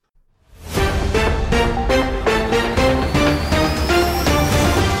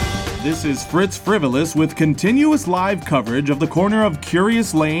This is Fritz Frivolous with continuous live coverage of the corner of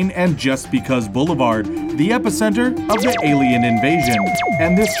Curious Lane and Just Because Boulevard, the epicenter of the alien invasion.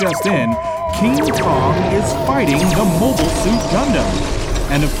 And this just in, King Kong is fighting the Mobile Suit Gundam.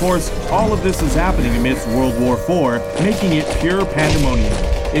 And of course, all of this is happening amidst World War IV, making it pure pandemonium.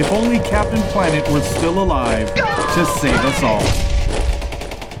 If only Captain Planet were still alive to save us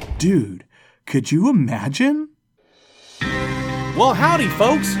all. Dude, could you imagine? Well, howdy,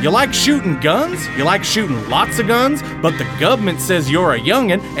 folks. You like shooting guns? You like shooting lots of guns, but the government says you're a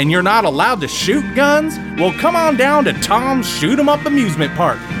youngin' and you're not allowed to shoot guns? Well, come on down to Tom's Shoot 'em Up amusement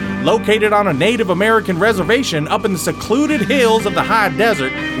park. Located on a Native American reservation up in the secluded hills of the high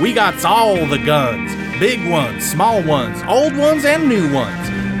desert, we got all the guns. Big ones, small ones, old ones, and new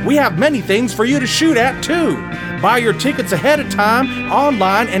ones. We have many things for you to shoot at, too. Buy your tickets ahead of time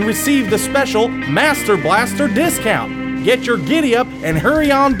online and receive the special Master Blaster discount. Get your giddy up and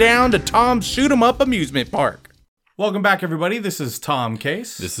hurry on down to Tom's Shoot 'em Up amusement park. Welcome back, everybody. This is Tom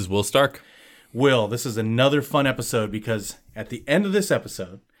Case. This is Will Stark. Will, this is another fun episode because at the end of this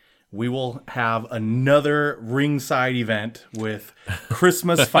episode, we will have another ringside event with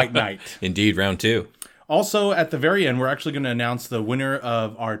Christmas Fight Night. Indeed, round 2. Also, at the very end, we're actually going to announce the winner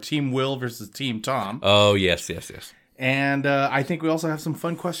of our Team Will versus Team Tom. Oh, yes. And I think we also have some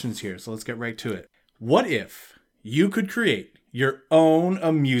fun questions here, so let's get right to it. What if you could create your own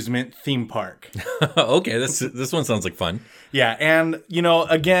amusement theme park? Okay, this one sounds like fun. Yeah, and,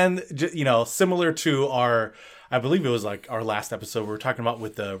 again, similar to our, I believe it was like our last episode we were talking about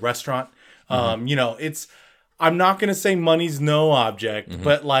with the restaurant. It's, I'm not going to say money's no object,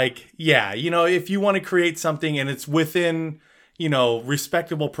 but if you want to create something and it's within,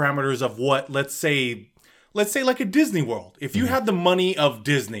 respectable parameters of what, let's say like a Disney World. If you had the money of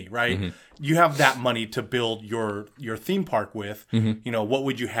Disney, right? You have that money to build your theme park with, what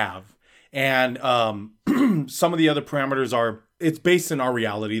would you have? And some of the other parameters are, it's based in our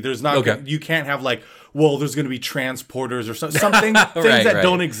reality. There's not, you can't have there's going to be transporters or something, things that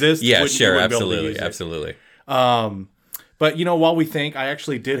don't exist. Yeah, sure, absolutely. But while we think, I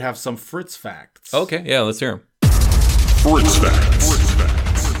actually did have some Fritz facts. Okay, yeah, let's hear them. Fritz facts.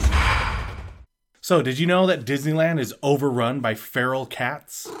 So, did you know that Disneyland is overrun by feral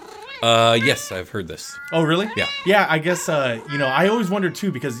cats? Yes, I've heard this. Oh, really? Yeah. Yeah, I guess, I always wondered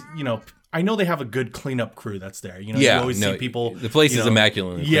too, because, I know they have a good cleanup crew that's there. You always see people. The place is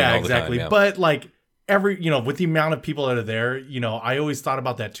immaculately clean all exactly. the time. Yeah. But with the amount of people that are there, I always thought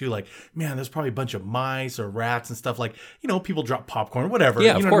about that too. Like, man, there's probably a bunch of mice or rats and stuff. Like, people drop popcorn, whatever.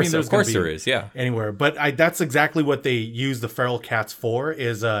 Yeah, of course there is. Yeah. Anywhere. But that's exactly what they use the feral cats for.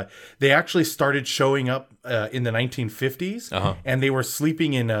 Is they actually started showing up in the 1950s, and they were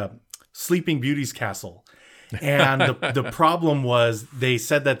sleeping in a Sleeping Beauty's castle. And the problem was they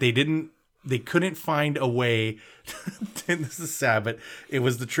said that they couldn't find a way. This is sad, but it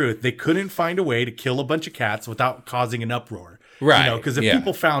was the truth. They couldn't find a way to kill a bunch of cats without causing an uproar. Right. Because if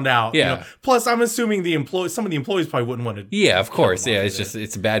people found out, plus I'm assuming some of the employees probably wouldn't want to. Yeah, of course. Yeah,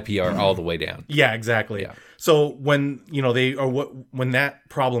 it's bad PR all the way down. Yeah, exactly. Yeah. So when, when that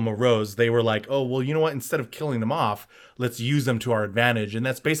problem arose, they were like, oh, well, you know what? Instead of killing them off, let's use them to our advantage. And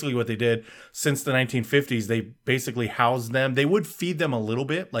that's basically what they did since the 1950s. They basically housed them. They would feed them a little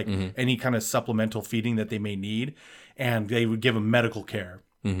bit, like any kind of supplemental feeding that they may need. And they would give them medical care.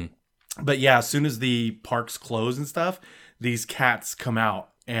 But yeah, as soon as the parks close and stuff, these cats come out.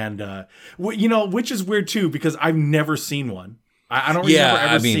 And, which is weird too, because I've never seen one. I don't remember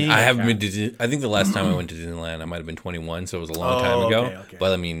ever seeing I haven't been to I think the last time I went to Disneyland, I might have been 21, so it was a long time ago. Okay.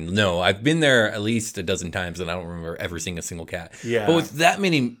 But no, I've been there at least a dozen times, and I don't remember ever seeing a single cat. Yeah. But with that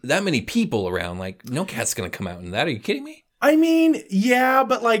many people around, no cat's going to come out in that. Are you kidding me? I mean, yeah,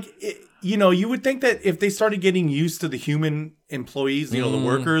 but you would think that if they started getting used to the human employees, the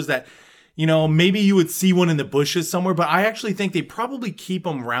workers, that, maybe you would see one in the bushes somewhere. But I actually think they probably keep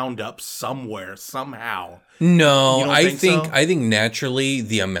them round up somewhere, somehow. No, I think naturally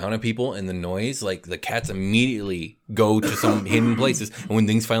the amount of people and the noise, the cats immediately go to some hidden places, and when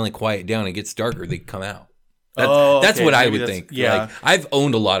things finally quiet down and it gets darker, they come out. That's what I would think. Yeah, I've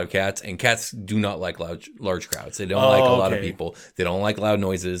owned a lot of cats, and cats do not like large crowds. They don't like a lot of people. They don't like loud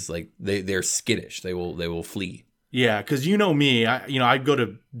noises. They're skittish. They will flee. Yeah, because me, I go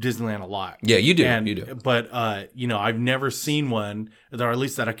to Disneyland a lot. Yeah, you do. But I've never seen one, or at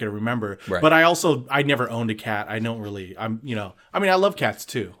least that I can remember. Right. But I never owned a cat. I don't really. I love cats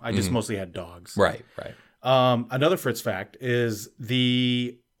too. I just mostly had dogs. Right. Another Fritz fact is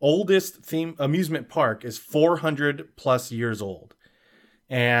the oldest amusement park is 400 plus years old,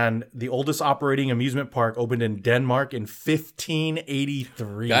 And the oldest operating amusement park opened in Denmark in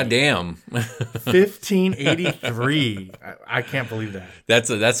 1583. Goddamn. 1583. I can't believe that. That's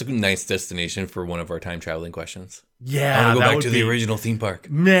a nice destination for one of our time traveling questions. Yeah. I want to go back to the original theme park.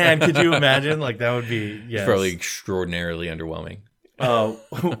 Man, could you imagine? Like, that would be, yes. It's probably extraordinarily underwhelming.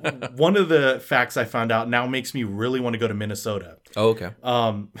 One of the facts I found out now makes me really want to go to Minnesota. Oh, okay.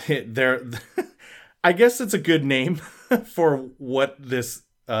 I guess it's a good name for what this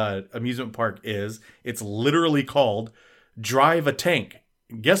amusement park is. It's literally called Drive a Tank.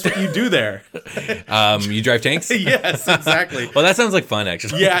 Guess what you do there? You drive tanks? Yes, exactly. Well, that sounds like fun,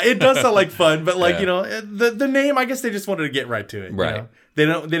 actually. Yeah, it does sound like fun, but like, the name, I guess they just wanted to get right to it. Right. They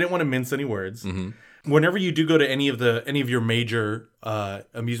didn't want to mince any words. Mm-hmm. Whenever you do go to any of your major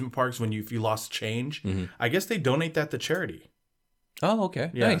amusement parks, if you lost change, I guess they donate that to charity. Oh, okay.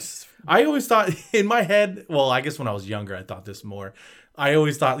 Yeah. Nice. I always thought in my head, well, I guess when I was younger, I thought this more. I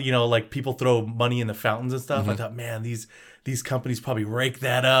always thought, like people throw money in the fountains and stuff. I thought, man, these companies probably rake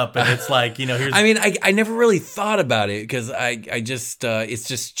that up. And it's like, here's... I mean, I never really thought about it because I just, it's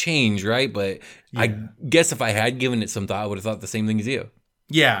just change, right? But I guess if I had given it some thought, I would have thought the same thing as you.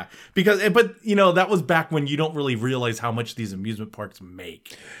 Yeah, but that was back when you don't really realize how much these amusement parks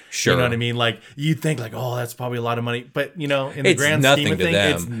make. Sure. You know what I mean? Like, you think like, oh, that's probably a lot of money. But, in the grand scheme of things,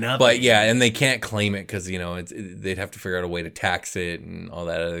 it's nothing. But yeah, and they can't claim it because, they'd have to figure out a way to tax it and all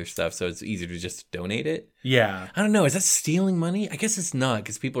that other stuff. So it's easier to just donate it. Yeah. I don't know. Is that stealing money? I guess it's not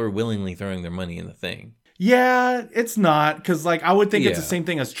because people are willingly throwing their money in the thing. Yeah, it's not. Because, like, I would think it's the same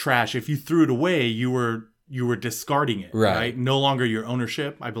thing as trash. If you threw it away, you were discarding it, right? No longer your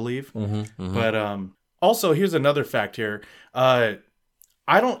ownership, I believe. But also, here's another fact here. At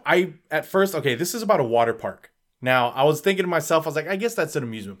first, this is about a water park. Now, I was thinking to myself, I was like, I guess that's an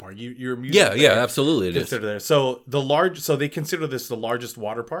amusement park. You're amusement yeah, absolutely, it is. There. So they consider this the largest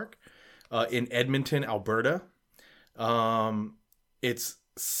water park in Edmonton, Alberta. It's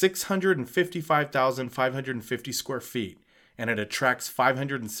 655,550 square feet, and it attracts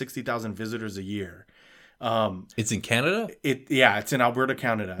 560,000 visitors a year. It's in Canada? It's in Alberta,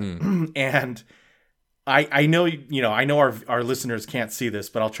 Canada. And I know, I know our listeners can't see this,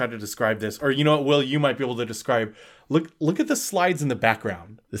 but I'll try to describe this. Or Will, you might be able to describe. Look at the slides in the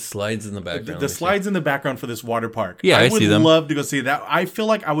background. The slides in the background. The slides in the background for this water park. Yeah, I see them. I would love to go see that. I feel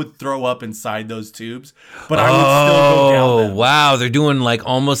like I would throw up inside those tubes, but I would still go down them. Wow, they're doing like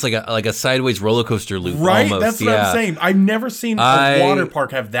almost like a sideways roller coaster loop. Right, almost. That's what I'm saying. I've never seen a water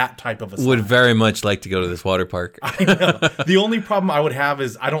park have that type of a slide. Would very much like to go to this water park. I know. The only problem I would have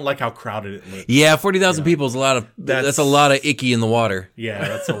is I don't like how crowded it looks. Yeah, 40,000 people is a lot of. That's a lot of icky in the water. Yeah,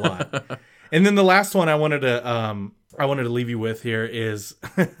 that's a lot. And then the last one I wanted to leave you with here is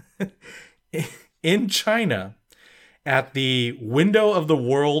in China, at the Window of the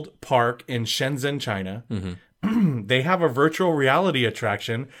World Park in Shenzhen, China, they have a virtual reality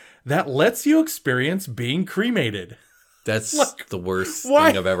attraction that lets you experience being cremated. That's the worst thing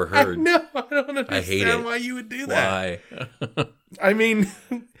I've ever heard. No, I don't understand. I hate it. Why you would do that.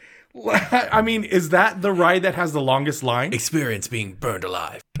 Why? I mean, is that the ride that has the longest line? Experience being burned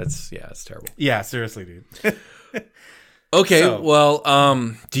alive. It's terrible. Yeah, seriously, dude. Okay, well,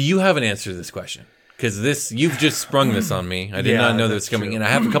 do you have an answer to this question? Because you've just sprung this on me. I did not know this was coming in. I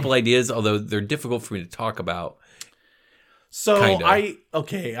have a couple ideas, although they're difficult for me to talk about. So I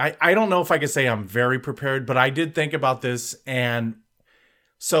don't know if I could say I'm very prepared, but I did think about this. And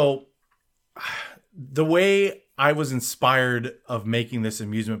so the way I was inspired of making this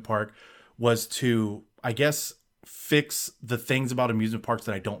amusement park was to, I guess, fix the things about amusement parks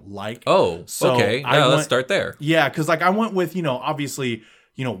that I don't like. Oh, so okay. Let's start there. Yeah, because like I went with, obviously,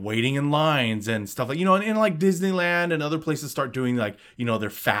 waiting in lines and stuff like, and like Disneyland and other places start doing like,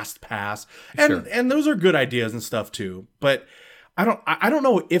 their fast pass. And those are good ideas and stuff too. But I don't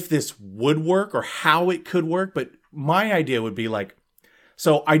know if this would work or how it could work, but my idea would be like,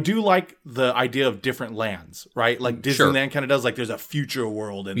 so I do like the idea of different lands, right? Like Disneyland kind of does, like there's a future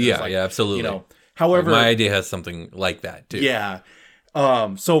world. And yeah, absolutely. However, my idea has something like that too. Yeah.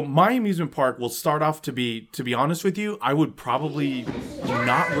 So my amusement park will start off to be honest with you, I would probably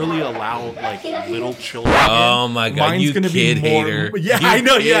not really allow like little children. Oh my god, mine's you kid hater. Yeah, I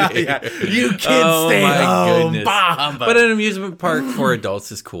know. Yeah. You kids stay home. Goodness. But an amusement park for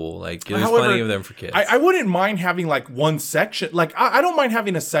adults is cool. Like there's plenty of them for kids. I wouldn't mind having like one section. Like I don't mind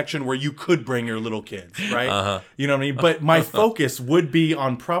having a section where you could bring your little kids, right? You know what I mean? But my focus would be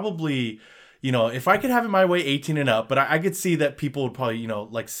on probably, if I could have it my way, 18 and up, but I could see that people would probably,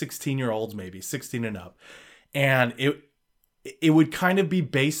 like 16-year-olds, maybe 16 and up. And it would kind of be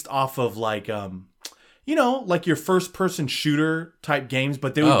based off of like, like your first person shooter type games,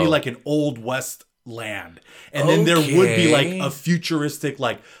 but they would be like an Old West land. And then there would be like a futuristic,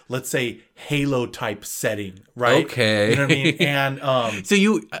 like, let's say Halo type setting, right? Okay. You know what I mean? And so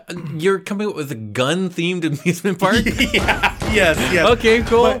you're coming up with a gun themed amusement park? yeah, yes. Okay,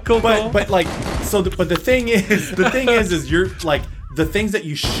 cool. But like, but the thing is you're like the things that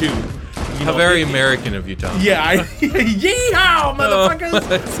you shoot. How very American of you, Tom. Yeah, yeehaw,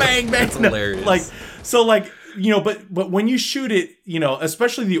 motherfuckers! Bang, bang. That's hilarious. But when you shoot it,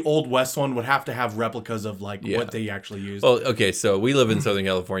 especially the Old West one would have to have replicas of like what they actually use. Well, okay, so we live in Southern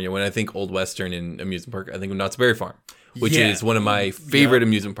California. When I think Old Western and amusement park, I think of Knott's Berry Farm, which is one of my favorite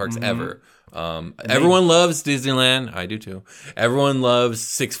amusement parks ever. Everyone loves Disneyland. I do too. Everyone loves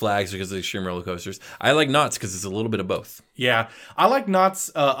Six Flags because of the extreme roller coasters. I like Knott's because it's a little bit of both. Yeah, I like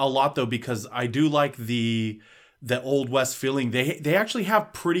Knott's a lot though because I do like the Old West feeling. They actually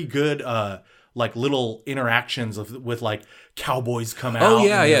have pretty good like little interactions with like cowboys come out. Oh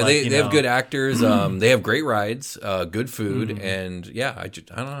yeah, yeah. Like, they have good actors. They have great rides, good food, and yeah. I don't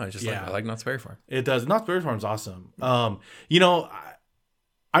know. I like Knott's Berry Farm. It does. Knott's Berry Farm is awesome.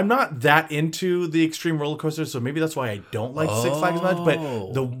 I'm not that into the extreme roller coasters, so maybe that's why I don't like Six Flags much. But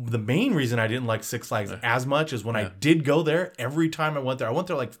the main reason I didn't like Six Flags as much is when I did go there, every time I went there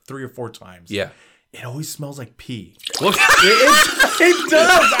like 3 or 4 times. Yeah. It always smells like pee. What? It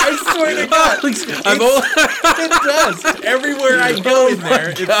does. I swear to God. It does. Everywhere I go in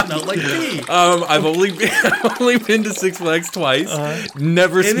there, it smells like pee. I've only been to Six Flags twice.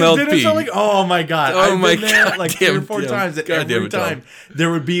 Never smelled pee. Smell like, oh my God. Oh my been there God. like 3 or 4 times. And every time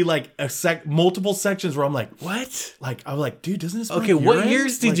there would be like multiple sections where I'm like, what? Like I was like, dude, doesn't this smell Okay, like what urine?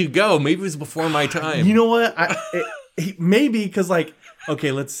 years did you go? Maybe it was before my time. You know what? Maybe because like.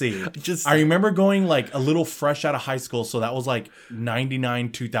 Okay, let's see. I remember going like a little fresh out of high school, so that was like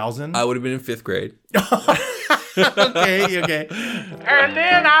 99, 2000. I would have been in 5th grade. Okay. And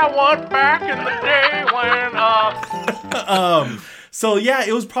then I went back in the day when So yeah,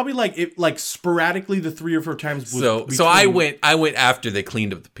 it was probably like sporadically the 3 or 4 times. So I went after they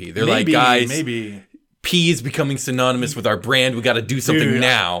cleaned up the pee. They're like, guys, maybe pee is becoming synonymous with our brand. We got to do something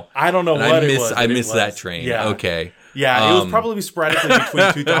now. I don't know and what it was. I missed that train. Yeah. Okay. Yeah, it was probably sporadically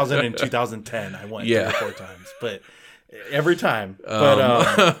between 2000 and 2010. I went 3 or 4 times, but every time.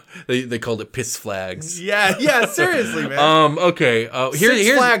 But they called it piss flags. Yeah, seriously, man. Okay.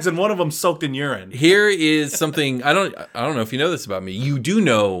 Six Flags, and one of them soaked in urine. Here is something I don't know if you know this about me. You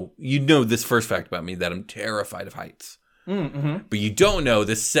know this first fact about me, that I'm terrified of heights. Mm-hmm. But you don't know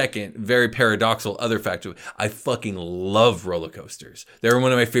the second, very paradoxical other fact. I fucking love roller coasters. They're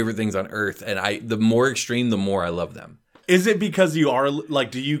one of my favorite things on earth, and the more extreme, the more I love them. Is it because you are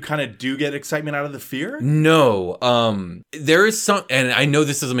like, do you kind of get excitement out of the fear? No. There is some, and I know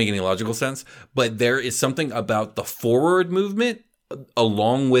this doesn't make any logical sense, but there is something about the forward movement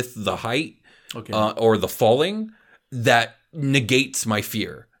along with the height, or the falling, that negates my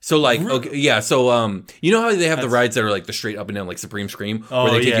fear. So like, okay, yeah. So you know how they have the rides that are like the straight up and down, like Supreme Scream,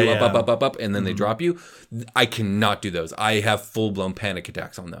 where they take you up, and then they drop you. I cannot do those. I have full blown panic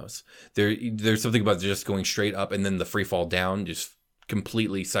attacks on those. There's something about just going straight up and then the free fall down just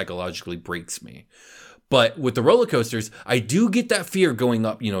completely psychologically breaks me. But with the roller coasters, I do get that fear going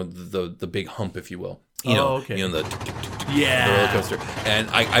up. You know, the big hump, if you will. You know, the roller coaster, and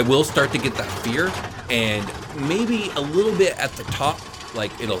I will start to get that fear, and maybe a little bit at the top.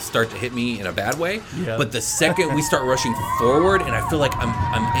 Like it'll start to hit me in a bad way, but the second we start rushing forward, and I feel like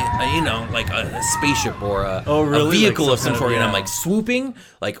I'm like a spaceship or a vehicle like of some sort, and I'm like swooping,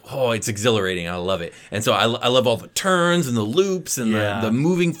 like it's exhilarating. I love it, and so I love all the turns and the loops and the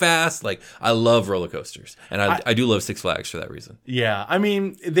moving fast. Like I love roller coasters, and I do love Six Flags for that reason. Yeah, I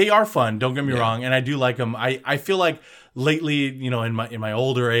mean they are fun. Don't get me wrong, and I do like them. I feel like lately, in my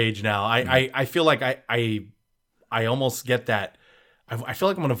older age now, I feel like I almost get that. I feel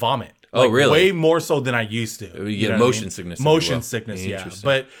like I'm gonna vomit. Like, really? Way more so than I used to. You get motion sickness. Motion sickness, yeah.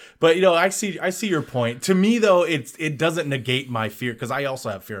 But I see your point. To me though, it doesn't negate my fear because I also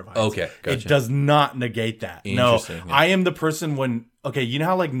have fear of heights. Okay, gotcha. It does not negate that. No, yeah. I am the person you know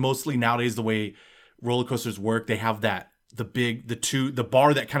how like mostly nowadays the way roller coasters work, they have the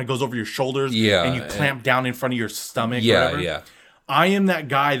bar that kind of goes over your shoulders, and you clamp down in front of your stomach. Yeah. I am that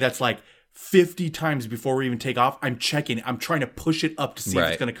guy that's like 50 times before we even take off, I'm checking. I'm trying to push it up to see if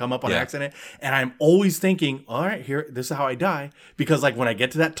it's going to come up on accident. And I'm always thinking, all right, this is how I die. Because like when I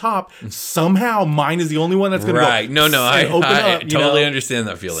get to that top, somehow mine is the only one that's going to go. No, I totally understand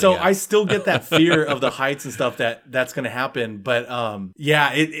that feeling. So I still get that fear of the heights and stuff that's going to happen. But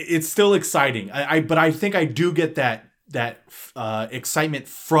it's still exciting. But I think I do get that excitement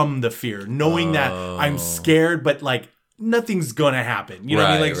from the fear, knowing that I'm scared, but like nothing's gonna happen. You know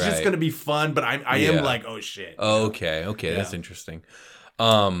what I mean? Like it's just gonna be fun, but I am like, oh shit. Okay, that's interesting.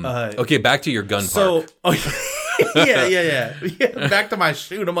 Okay, back to your gun park. Yeah. Back to my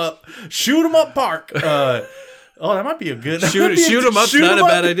shoot 'em up park. Oh, that might be a good shoot 'em up's not a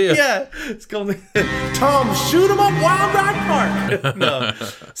bad idea. Yeah, it's going Tom, shoot 'em up Wild Ride Park. No,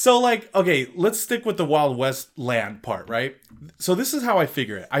 so like, okay, let's stick with the Wild West land part, right? So this is how I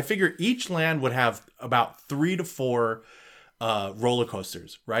figure it. I figure each land would have about 3 to 4 roller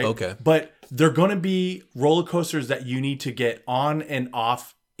coasters, right? Okay, but they're going to be roller coasters that you need to get on and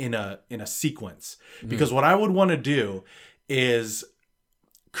off in a sequence, because what I would want to do is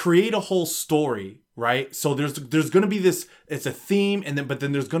create a whole story. Right, so there's going to be this. It's a theme, but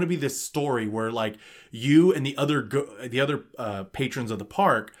then there's going to be this story where like you and the other patrons of the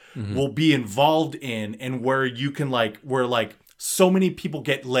park will be involved in, and where you can where so many people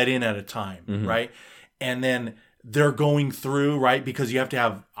get let in at a time, right? And then they're going through, right, because you have to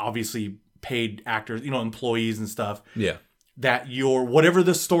have obviously paid actors, employees and stuff. Yeah. That whatever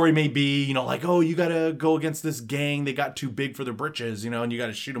the story may be, like, oh, you got to go against this gang. They got too big for their britches, and you got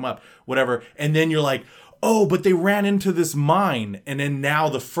to shoot them up, whatever. And then you're like, oh, but they ran into this mine. And then now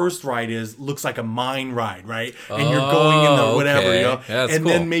the first ride looks like a mine ride, right? And you're going in the whatever, okay. Yeah, that's and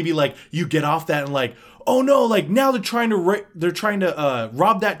cool. then maybe like you get off that and like, oh no, like now they're trying to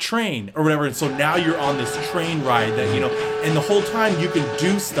rob that train or whatever. And so now you're on this train ride that, and the whole time you can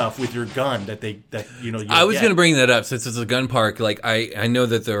do stuff with your gun I was going to bring that up since it's a gun park. Like I know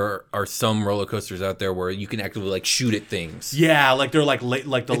that there are some roller coasters out there where you can actively like shoot at things. Yeah, like they're like the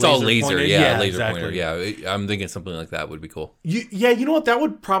it's laser all laser, pointed. laser exactly. pointer. Yeah, I'm thinking something like that would be cool. You know what? That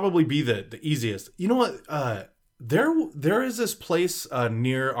would probably be the easiest. You know what? There is this place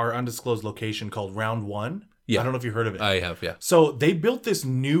near our undisclosed location called Round One. Yeah. I don't know if you heard of it. I have, yeah. So they built this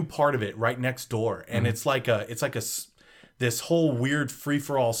new part of it right next door, and it's like this whole weird free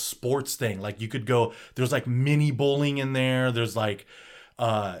for all sports thing. Like you could go. There's like mini bowling in there. There's like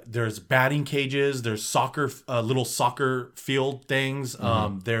there's batting cages. There's little soccer field things.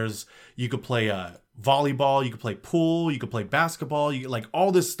 You could play volleyball. You could play pool. You could play basketball. You like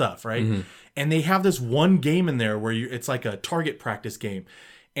all this stuff, right? And they have this one game in there where it's like a target practice game.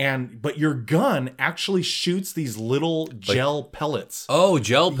 But your gun actually shoots these little gel pellets. Oh,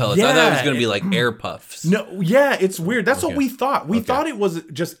 gel pellets. Yeah. I thought it was going to be like air puffs. No, yeah, it's weird. That's what we thought. We thought it was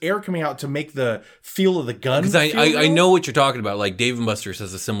just air coming out to make the feel of the gun. Because I know what you're talking about. Like Dave & Buster's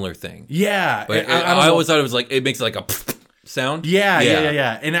has a similar thing. Yeah. But I always thought it was like, it makes like a sound. Yeah.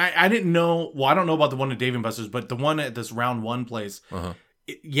 And I didn't know, well, I don't know about the one at Dave & Buster's, but the one at this Round One place,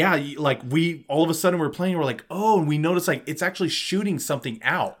 like we all of a sudden we're playing, we're like, oh, and we notice like it's actually shooting something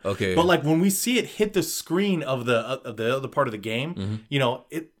out. Okay. But like when we see it hit the screen of the other part of the game,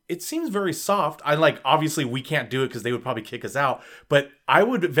 it seems very soft. Obviously we can't do it because they would probably kick us out. But I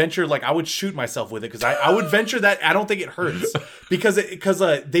would venture, like I would shoot myself with it because I would venture that I don't think it hurts because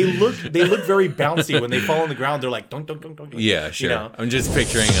they look very bouncy when they fall on the ground. They're like dunk dunk dunk dunk. Yeah, sure. I'm just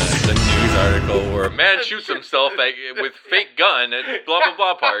picturing the news article where a man shoots himself with fake gun at blah blah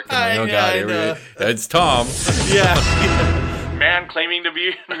blah park. Oh god, it's Tom. Yeah. Man claiming to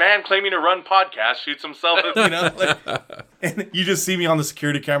run podcast shoots himself, and you just see me on the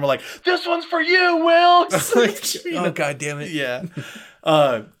security camera like, this one's for you, Will. Oh god damn it. Yeah.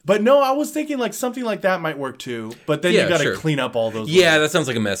 But no, I was thinking like something like that might work too. But then you got to clean up all those. Yeah, that sounds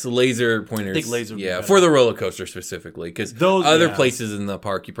like a mess. Laser pointers. I think laser. Yeah, for the roller coaster specifically, because other places in the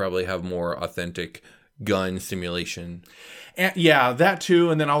park you probably have more authentic gun simulation. And, yeah, that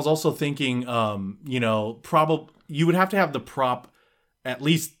too. And then I was also thinking, probably you would have to have the prop at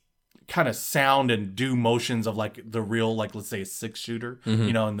least kind of sound and do motions of like the real, like let's say a 6-shooter,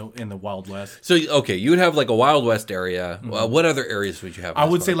 in the Wild West. So okay, you would have like a Wild West area. What other areas would you have? I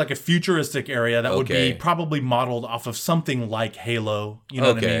would say like a futuristic area that would be probably modeled off of something like Halo. You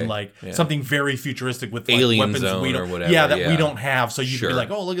know what I mean? Like something very futuristic with like Alien weapons Zone we don't, or whatever. Yeah, that we don't have. So you could be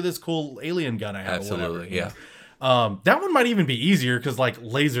like, oh, look at this cool alien gun I have. Absolutely, or whatever, that one might even be easier because like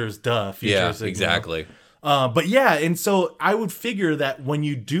lasers, futuristic. Yeah, exactly. But yeah, and so I would figure that when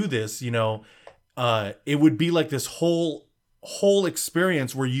you do this, it would be like this whole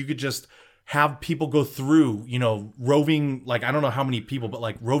experience where you could just have people go through, roving, like, I don't know how many people, but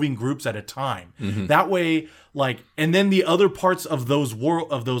like roving groups at a time. That way, like, and then the other parts of those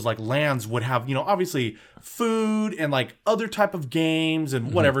like lands would have, obviously food and like other type of games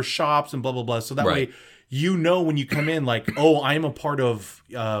and whatever shops and blah, blah, blah. So that way, when you come in, like, oh, I'm a part of,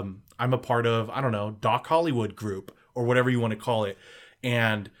 I don't know, Doc Hollywood group or whatever you want to call it.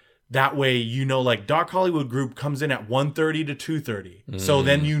 And That way, like Doc Hollywood Group comes in at 1:30 to 2:30. So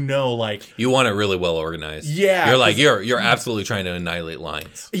then like you want it really well organized. Yeah, you're like you're absolutely trying to annihilate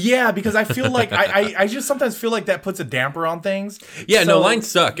lines. Yeah, because I feel like I just sometimes feel like that puts a damper on things. Yeah, so, no,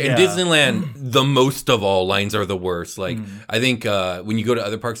 lines suck. And Disneyland, the most of all, lines are the worst. Like I think when you go to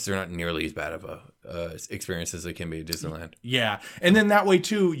other parks, they're not nearly as bad of a experience as they can be at Disneyland. Yeah, and then that way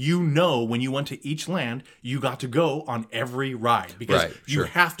too, when you went to each land, you got to go on every ride because you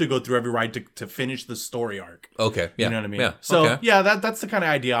have to go through every ride to finish the story arc. Okay, yeah, you know what I mean. Yeah. So okay. that's the kind of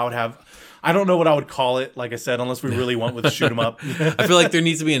idea I would have. I don't know what I would call it, like I said, unless we really went with shoot 'em up. I feel like there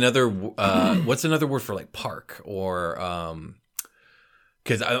needs to be another. What's another word for like park or?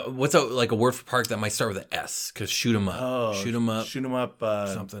 Because what's a word for park that might start with an S? Because shoot 'em up, shoot 'em up, shoot 'em up,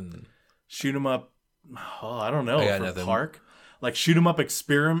 something. Shoot 'em up. Oh, I don't know. I got for nothing. Park, like shoot 'em up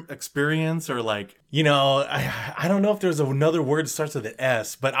experience, or like I don't know if there's another word that starts with an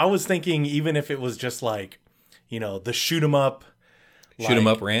S. But I was thinking even if it was just like, the shoot 'em up. Shoot 'em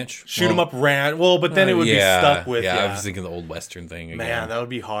up ranch? Shoot 'em up ranch. Well, but then it would be stuck with. Yeah, I was thinking the old Western thing again. Man, that would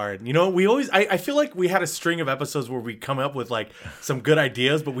be hard. We always. I feel like we had a string of episodes where we come up with like some good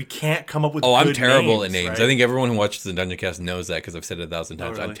ideas, but we can't come up with. Oh, good I'm terrible names, at names. right? I think everyone who watches the Dungeon Cast knows that because I've said it 1,000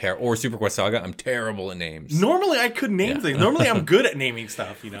 times. really? I'm terrible. Or Super Quest Saga. I'm terrible at names. Normally, I could name things. Normally, I'm good at naming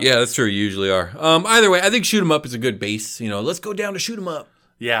stuff. Yeah, that's true. You usually are. Either way, I think shoot 'em up is a good base. Let's go down to shoot 'em up.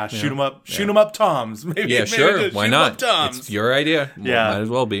 Yeah, shoot 'em up. Shoot 'em up, Toms. Maybe, Yeah, sure. just Why shoot 'em not? up, Toms. It's your idea. Yeah. Might as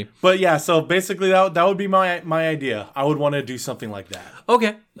well be. But yeah, so basically that would be my idea. I would want to do something like that.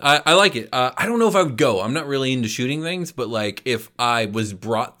 Okay. I like it. I don't know if I would go. I'm not really into shooting things, but like if I was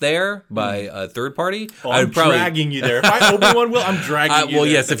brought there by a third party, I I'm would probably dragging you there. If I open one, I'm dragging you well,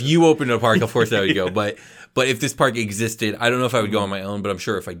 there. yes, if you opened a park, of course I would go. But if this park existed, I don't know if I would go on my own, but I'm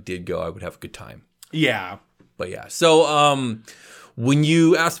sure if I did go, I would have a good time. Yeah. But yeah. So when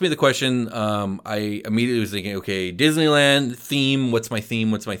you asked me the question, I immediately was thinking, okay, Disneyland theme. What's my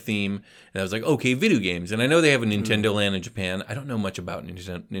theme? And I was like, okay, video games. And I know they have a Nintendo Land in Japan. I don't know much about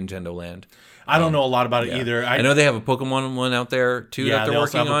Nintendo Land. I don't know a lot about it either. I know they have a Pokemon one out there too that they're they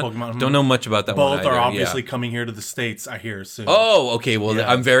also working have a on. Pokemon. Don't know much about that one Both either. are obviously coming here to the States, I hear, soon. Oh, okay. Well, Yeah.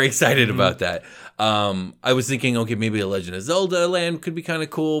 I'm very excited about that. I was thinking, okay, maybe a Legend of Zelda land could be kind of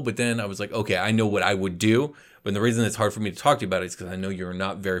cool. But then I was like, okay, I know what I would do. But the reason it's hard for me to talk to you about it is because I know you're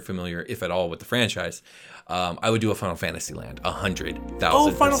not very familiar, if at all, with the franchise. I would do a Final Fantasy land, 100,000%. Oh,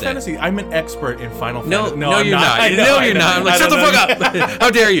 Final Fantasy. I'm an expert in Final Fantasy. No, you're not. I know, No, I you're know. not. I'm like, I shut the don't fuck know. up. How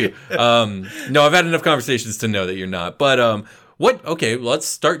dare you? No, I've had enough conversations to know that you're not. But okay, let's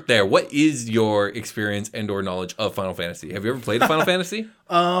start there. What is your experience and or knowledge of Final Fantasy? Have you ever played a Final Fantasy?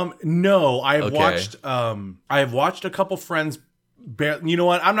 No, I have Okay. watched. I have watched a couple friends. You know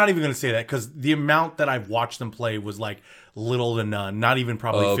what? I'm not even going to say that because the amount that I've watched them play was like little to none. Not even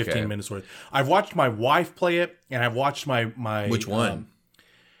probably Okay. 15 minutes worth. I've watched my wife play it, and I've watched my. Which one?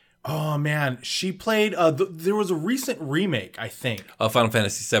 Oh man, she played. There was a recent remake, I think. Final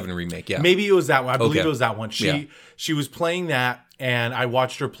Fantasy VII remake. Yeah. Maybe it was that one. I believe Okay. it was that one. She was playing that, and I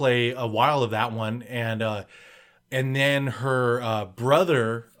watched her play a while of that one, and then her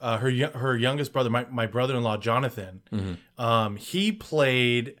brother, her youngest brother, my brother-in-law Jonathan, he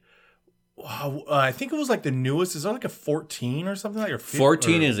played. I think it was like the newest. Is there like a 14 or something like that? Or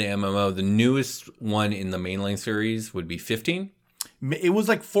 14 is the MMO. The newest one in the mainline series would be 15. It was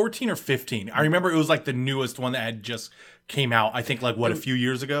like 14 or 15. I remember it was like the newest one that had just came out. I think like a few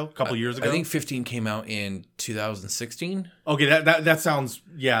years ago, a couple years ago. I think 15 came out in 2016. Okay, that sounds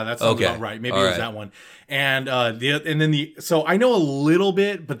Okay. about right. Maybe All it was right. that one. And so I know a little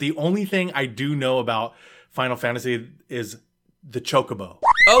bit, but the only thing I do know about Final Fantasy is the Chocobo.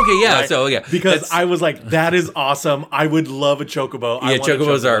 Okay, yeah. Right? So yeah, Because That's- I was like, that is awesome. I would love a Chocobo. I yeah, want a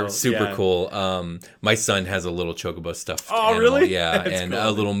chocobos are Chocobo. super Yeah. cool. My son has a little chocobo stuffed. Oh, animal. really? Yeah, That's and cool.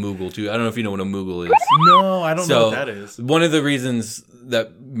 a little Moogle too. I don't know if you know what a Moogle is. No, I don't know So what that is. one of the reasons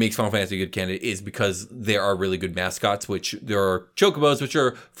that makes Final Fantasy a good candidate is because there are really good mascots. Which there are chocobos, which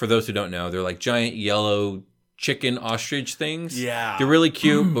are, for those who don't know, they're like giant yellow chicken ostrich things. Yeah. They're really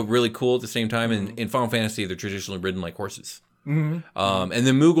cute but really cool at the same time. And in Final Fantasy, they're traditionally ridden like horses. And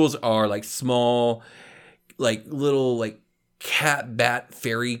the Moogles are like small, like little like cat, bat,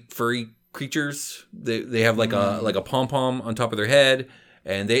 furry creatures. They have like a pom pom on top of their head,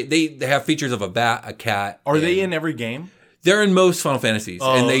 and they have features of a bat, a cat. Are they and in every game? They're in most Final Fantasies,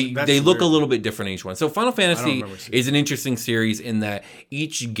 and they look weird. a little bit different in each one. So Final Fantasy remember seeing is an interesting series in that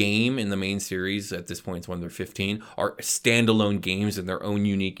each game in the main series, at this point it's when they're 15, are standalone games in their own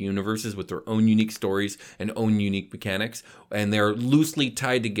unique universes with their own unique stories and own unique mechanics. And they're loosely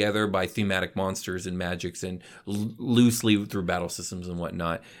tied together by thematic monsters and magics and loosely through battle systems and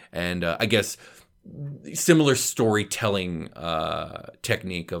whatnot. And I guess similar storytelling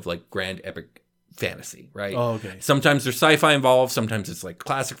technique of like grand epic fantasy, right? Oh, okay. Sometimes there's sci-fi involved, sometimes it's like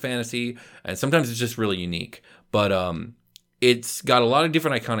classic fantasy, and sometimes it's just really unique. But it's got a lot of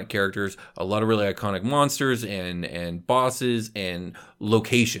different iconic characters, a lot of really iconic monsters and bosses and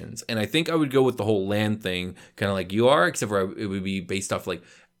locations. And I think I would go with the whole land thing, kind of like you are, except for it would be based off like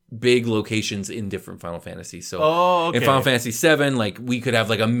big locations in different Final Fantasies. So in Final Fantasy VII, like we could have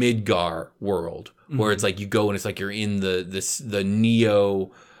like a Midgar world where it's like you go and it's like you're in the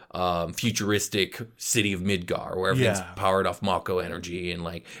Neo futuristic city of Midgar where everything's powered off Mako energy and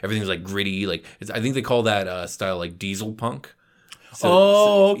like everything's like gritty. Like I think they call that style like diesel punk.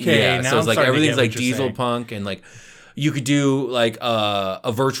 Okay. Yeah, now so it's I'm like starting to everything's get like what you're diesel saying. punk, and like you could do like either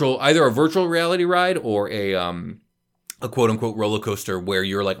a virtual reality ride or a quote unquote roller coaster where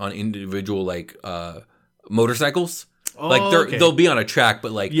you're like on individual like motorcycles. Like they'll be on a track,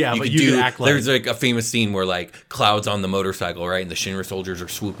 but like Yeah, you but could you do. could act like- There's like a famous scene where like Cloud's on the motorcycle, right, and the Shinra soldiers are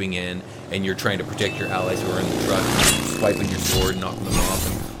swooping in, and you're trying to protect your allies who are in the truck, swiping your sword, knocking them off,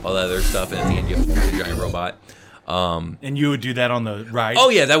 and all that other stuff. And at the end, you have to fight the giant robot. And you would do that on the ride? Oh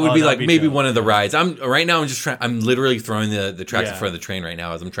yeah, that would be like that'd maybe dope. one of the rides. I'm just trying. I'm literally throwing the tracks in front of the train right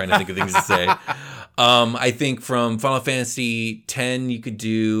now as I'm trying to think of things to say. I think from Final Fantasy X, you could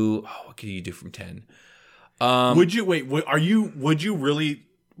do. Oh, what could you do from 10? Would you would you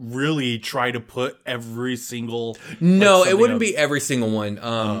really try to put every single? No, it wouldn't be every single one.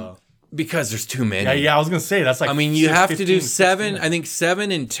 Because there's too many. Yeah, I was gonna say that's like. I mean, you have to do 15, 7. 16. I think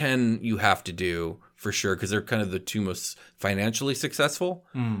 7 and 10 you have to do for sure because they're kind of the two most financially successful.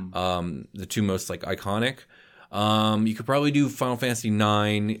 The two most like iconic. You could probably do Final Fantasy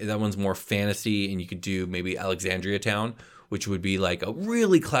 9. That one's more fantasy, and you could do maybe Alexandria Town, which would be like a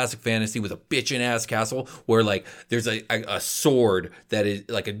really classic fantasy with a bitchin' ass castle where like there's a sword that is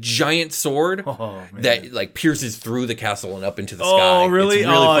like a giant sword that like pierces through the castle and up into the sky. Oh, really? It's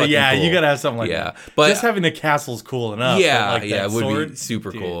really fucking yeah, cool. you gotta have something like that. But just having the castle's cool enough. yeah, but, like, that it would sword, be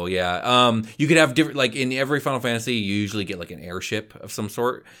super dude. cool. Yeah, you could have different like in every Final Fantasy, you usually get like an airship of some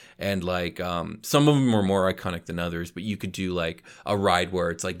sort, and like some of them are more iconic than others. But you could do like a ride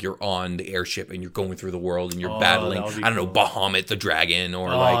where it's like you're on the airship and you're going through the world and you're battling. that would be I don't know, cool. Bahamut the dragon or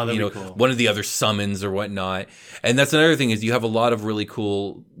like that'd you know be cool. one of the other summons or whatnot. And that's another thing is you have a lot of really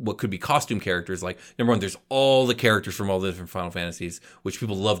cool what could be costume characters. Like number one, there's all the characters from all the different Final Fantasies, which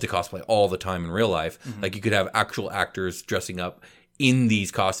people love to cosplay all the time in real life. Like you could have actual actors dressing up in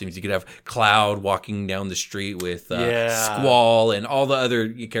these costumes. You could have Cloud walking down the street with Squall and all the other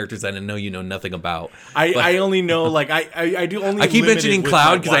characters that I know you know nothing about. I only know like I do only. I keep limited mentioning with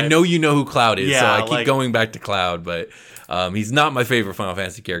Cloud my because I wife. know you know who Cloud is, so Yeah, I keep like- going back to Cloud. But he's not my favorite Final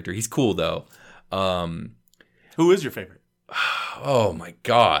Fantasy character. He's cool though. Who is your favorite? Oh my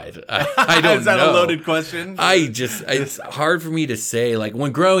god, I don't Is that know. a loaded question? It's hard for me to say. Like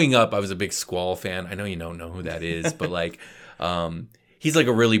when growing up, I was a big Squall fan. I know you don't know who that is, but like, he's like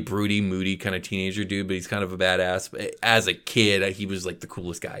a really broody, moody kind of teenager dude, but he's kind of a badass. But as a kid, he was like the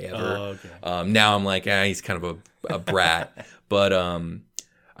coolest guy ever. Now I'm like, he's kind of a brat. But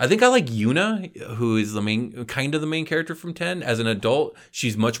I think I like Yuna, who is the main character from 10. As an adult,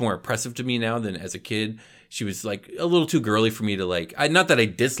 she's much more impressive to me now than as a kid. She was like a little too girly for me to like. Not that I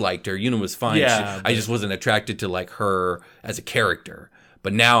disliked her. Yuna was fine. Yeah, I just wasn't attracted to like her as a character.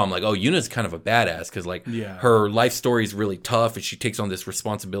 But now I'm like, oh, Yuna's kind of a badass because like her life story is really tough and she takes on this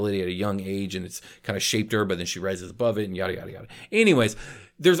responsibility at a young age and it's kind of shaped her, but then she rises above it and yada, yada, yada. Anyways,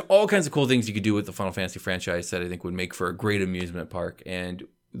 there's all kinds of cool things you could do with the Final Fantasy franchise that I think would make for a great amusement park. And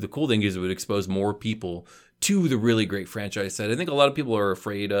the cool thing is it would expose more people to the really great franchise that I think a lot of people are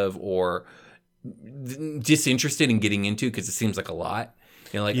afraid of or disinterested in getting into because it seems like a lot.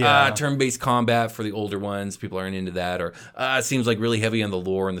 You know, like turn-based combat for the older ones, people aren't into that, or it seems like really heavy on the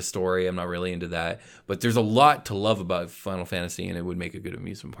lore and the story. I'm not really into that. But there's a lot to love about Final Fantasy, and it would make a good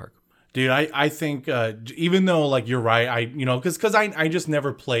amusement park. Dude, I think even though like you're right, because I just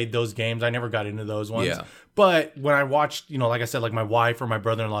never played those games. I never got into those ones. Yeah. But when I watched, like I said, like my wife or my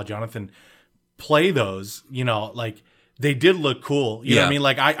brother-in-law Jonathan play those, like they did look cool. You know what I mean?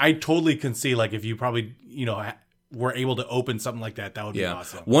 Like I totally can see like if you probably were able to open something like that, that would be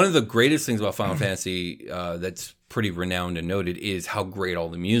awesome. One of the greatest things about Final Fantasy that's pretty renowned and noted is how great all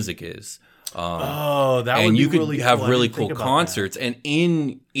the music is. That and would be you could really have cool. I really didn't cool think about concerts. And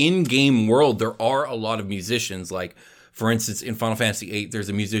in game world, there are a lot of musicians. Like, for instance, in Final Fantasy VIII, there's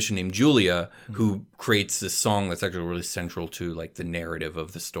a musician named Julia who creates this song that's actually really central to like the narrative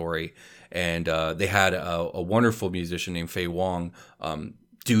of the story. And they had a wonderful musician named Fei Wong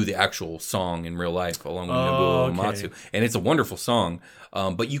do the actual song in real life along with Nobuo Uematsu. And it's a wonderful song.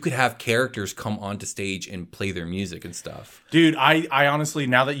 But you could have characters come onto stage and play their music and stuff. Dude, I honestly,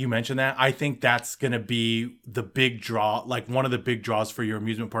 now that you mention that, I think that's going to be the big draw, like one of the big draws for your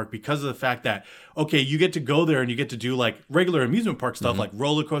amusement park, because of the fact that, okay, you get to go there and you get to do like regular amusement park stuff, like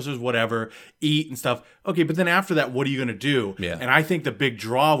roller coasters, whatever, eat and stuff. Okay, but then after that, what are you going to do? Yeah. And I think the big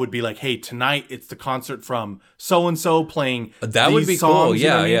draw would be like, hey, tonight it's the concert from so-and-so playing That would these be songs, cool. you know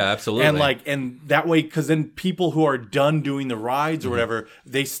Yeah, what I mean? yeah, absolutely. And that way, because then people who are done doing the rides or whatever,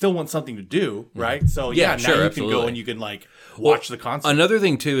 they still want something to do, right? So Yeah, now sure, you absolutely. can go and you can like watch the concert. Another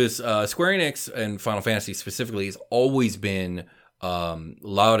thing too is Square Enix and Final Fantasy specifically has always been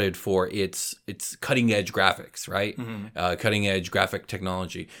lauded for its cutting edge graphics, right? Cutting edge graphic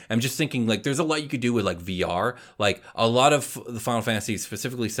technology. I'm just thinking like there's a lot you could do with like VR. Like a lot of the Final Fantasy,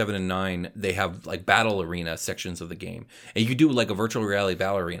 specifically 7 and 9, they have like battle arena sections of the game, and you could do like a virtual reality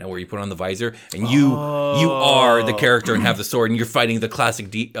battle arena where you put on the visor and you are the character and have the sword and you're fighting the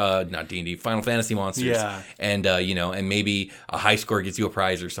classic not D&D Final Fantasy monsters. Yeah. And and maybe a high score gets you a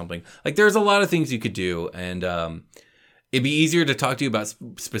prize or something. Like there's a lot of things you could do, and it'd be easier to talk to you about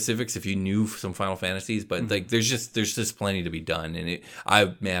specifics if you knew some Final Fantasies, but like there's just plenty to be done, and I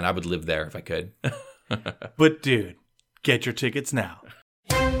would live there if I could. But dude, get your tickets now.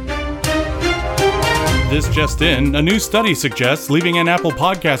 This just in, a new study suggests leaving an Apple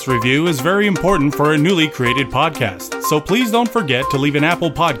Podcast review is very important for a newly created podcast, so please don't forget to leave an Apple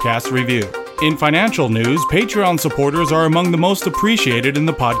Podcast review. In financial news, Patreon supporters are among the most appreciated in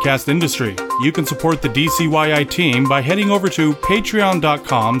the podcast industry. You can support the DCYI team by heading over to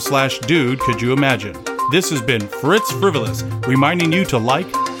patreon.com/dude could you imagine. This has been Fritz Frivolous, reminding you to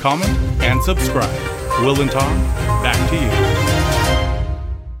like, comment, and subscribe. Will and Tom, back to you.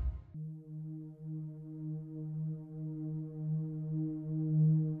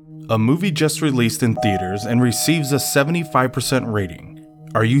 A movie just released in theaters and receives a 75% rating.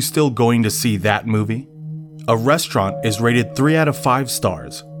 Are you still going to see that movie? A restaurant is rated 3 out of 5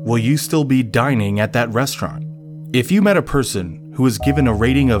 stars. Will you still be dining at that restaurant? If you met a person who was given a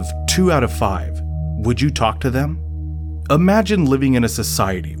rating of 2 out of 5, would you talk to them? Imagine living in a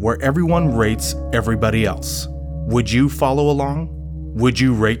society where everyone rates everybody else. Would you follow along? Would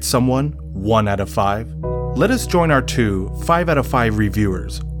you rate someone 1 out of 5? Let us join our 2 5 out of 5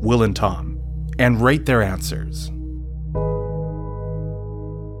 reviewers, Will and Tom, and rate their answers.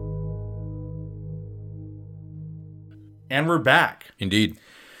 And we're back. Indeed.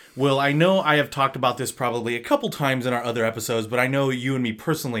 Will, I know I have talked about this probably a couple times in our other episodes, but I know you and me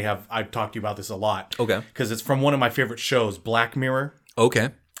personally I've talked to you about this a lot. Okay. Because it's from one of my favorite shows, Black Mirror.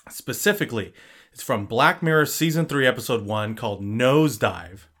 Okay. Specifically, it's from Black Mirror Season 3, Episode 1, called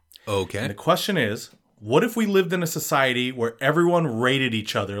Nosedive. Okay. And the question is, what if we lived in a society where everyone rated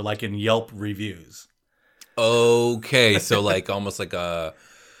each other like in Yelp reviews? Okay. So like almost like a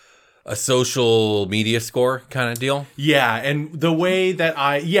social media score kind of deal? Yeah, and the way that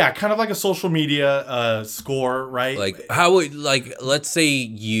kind of like a social media score, right? Like how would, like, let's say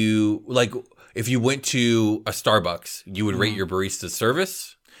you, like, if you went to a Starbucks, you would rate your barista's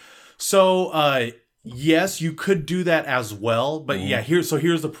service? So, yes, you could do that as well, but here's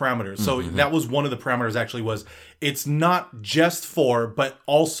the parameters. So that was one of the parameters actually was it's not just for, but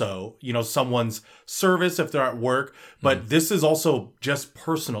also, someone's service if they're at work, but this is also just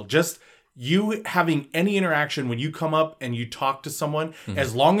personal, just you having any interaction when you come up and you talk to someone,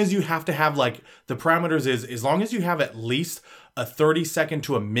 as long as you have to have like the parameters is as long as you have at least a 30-second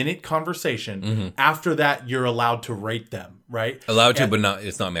to a minute conversation. After that, you're allowed to rate them, right? Allowed to, but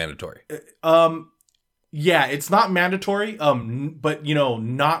it's not mandatory. Yeah, it's not mandatory. But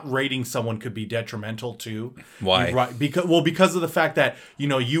not rating someone could be detrimental too. Why? Right? Because of the fact that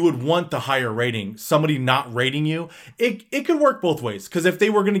you would want the higher rating. Somebody not rating you, it could work both ways. Because if they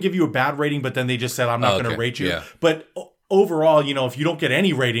were going to give you a bad rating, but then they just said, "I'm not going to rate you," but overall, if you don't get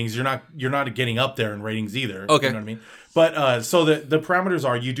any ratings, you're not getting up there in ratings either. Okay, you know what I mean. But so the parameters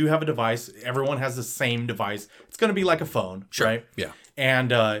are you do have a device. Everyone has the same device. It's going to be like a phone, right? Yeah.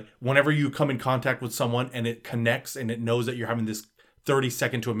 And whenever you come in contact with someone and it connects and it knows that you're having this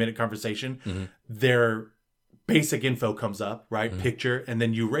 30-second to a minute conversation, their basic info comes up, right? Picture, and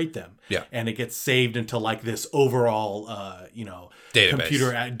then you rate them. Yeah. And it gets saved into like this overall, database.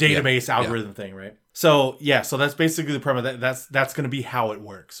 computer database algorithm thing, right? So yeah, so that's basically the premise. That's going to be how it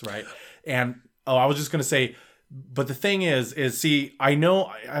works, right? And I was just going to say, but the thing is see, I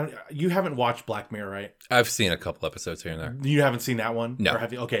know you haven't watched Black Mirror, right? I've seen a couple episodes here and there. You haven't seen that one? No. Or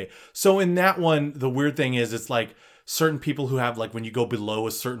have you? Okay. So in that one, the weird thing is it's like certain people who have like when you go below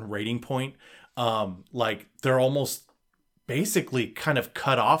a certain rating point, like they're almost basically kind of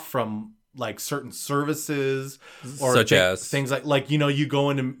cut off from like certain services or such as things like you go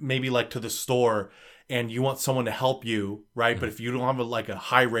into maybe like to the store and you want someone to help you, right? But if you don't have like a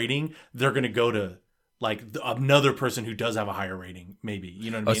high rating, they're going to go to like another person who does have a higher rating, maybe. You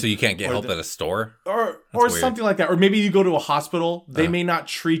know what I mean? So you can't get help at a store? Or weird. something like that. Or maybe you go to a hospital. They may not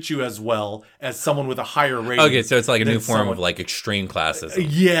treat you as well as someone with a higher rating. Okay, so it's like a new form of like extreme classism.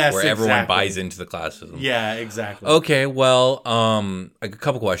 Yes, where everyone buys into the classism. Yeah, exactly. Okay, well, like a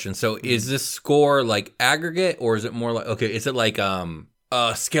couple questions. So is this score like aggregate or is it more like, okay, is it like a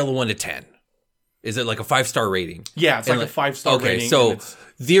scale of 1 to 10? Is it like a 5-star rating? Yeah, it's like a 5-star rating. Okay, so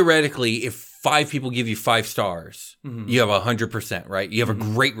theoretically, if 5 people give you 5 stars, you have 100%, right? You have a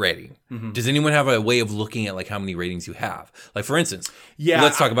great rating. Does anyone have a way of looking at like how many ratings you have? Like for instance,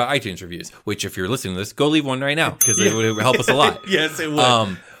 let's talk about iTunes reviews, which if you're listening to this, go leave one right now because it would help us a lot. Yes, it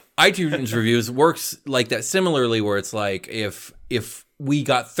would. iTunes reviews works like that similarly where it's like if we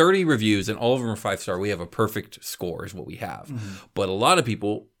got 30 reviews and all of them are 5-star, we have a perfect score is what we have. But a lot of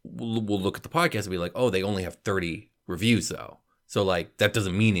people will look at the podcast and be like, oh, they only have 30 reviews though. So like that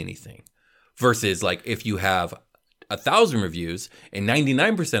doesn't mean anything. Versus like if you have 1,000 reviews and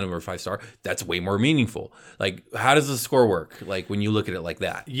 99% of them are 5-star, that's way more meaningful. Like how does the score work? Like when you look at it like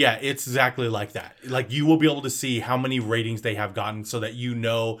that? Yeah, it's exactly like that. Like you will be able to see how many ratings they have gotten so that you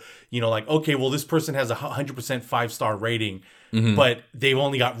know, like, okay, well, this person has a 100% 5-star rating, but they've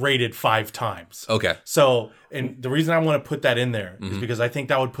only got rated 5 times. Okay. So, and the reason I want to put that in there is because I think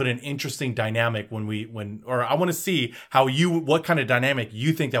that would put an interesting dynamic or I want to see what kind of dynamic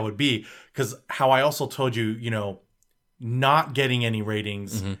you think that would be. Because how I also told you, not getting any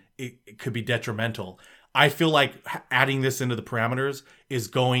ratings, it could be detrimental. I feel like adding this into the parameters is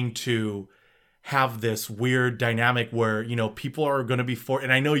going to have this weird dynamic where, people are going to be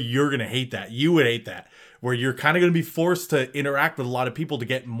and I know you're going to hate that. You would hate that. Where you're kind of going to be forced to interact with a lot of people to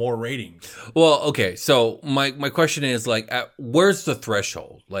get more ratings. Well, okay. So my question is like, where's the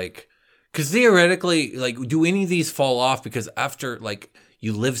threshold? Like, because theoretically, like, do any of these fall off? Because after like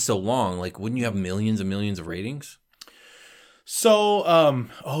you live so long, like, wouldn't you have millions and millions of ratings? So,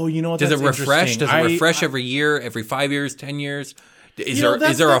 you know what? Does it refresh? Does it refresh every year, every 5 years, 10 years? Is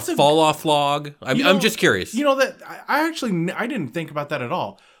there a fall off log? I'm just curious. That I didn't think about that at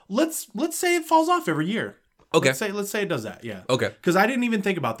all. Let's say it falls off every year. Okay. Let's say it does that. Yeah. Okay. Because I didn't even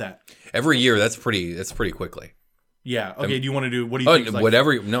think about that. Every year, that's pretty quickly. Yeah. Okay. Do you want to do? What do you think? Like,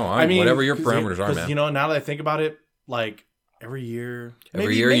 whatever. Whatever your parameters are, man. Now that I think about it, like every year.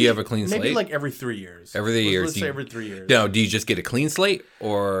 Maybe you have a clean slate? Maybe like every 3 years. Every 3 years. Let's say every 3 years. Now, do you just get a clean slate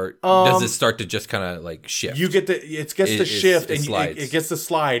or does it start to just kind of like shift? You get it gets to shift and slides. It gets to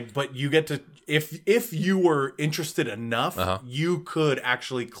slide, but you get to, if you were interested enough, you could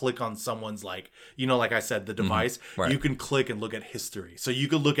actually click on someone's like I said, the device, right. You can click and look at history. So you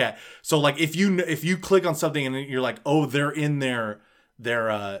could look at, so like if you click on something and you're like, oh, they're in their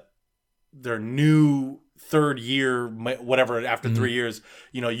new 3rd year, whatever, after 3 years,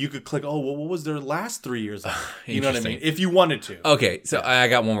 you could click, oh, well, what was their last 3 years like? You know what I mean? If you wanted to. Okay, so I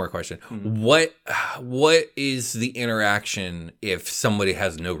got one more question. What is the interaction if somebody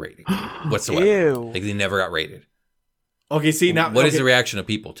has no rating whatsoever? Ew. Like they never got rated. Okay, see now. What is the reaction of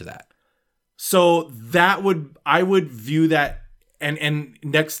people to that? So I would view that, and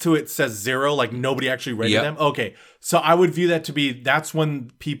next to it says 0, like nobody actually rated them. Okay, so I would view that to be, that's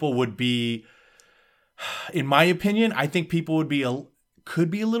when people would be, in my opinion, I think people could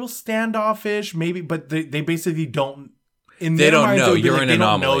be a little standoffish, maybe, but they basically don't. They don't know. You're an anomaly. They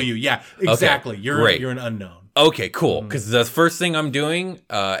don't know you. Yeah, exactly. Okay, you're an unknown. Okay, cool. Because the first thing I'm doing,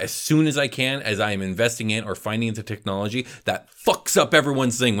 as soon as I can, as I am investing in or finding into technology that fucks up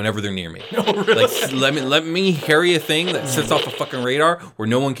everyone's thing whenever they're near me. Oh, really? Like let me carry a thing that sits off a fucking radar where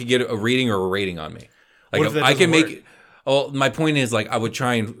no one can get a reading or a rating on me. Like if I can make. Well, my point is, like, I would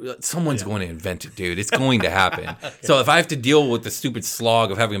try and someone's going to invent it, dude. It's going to happen. Okay. So if I have to deal with the stupid slog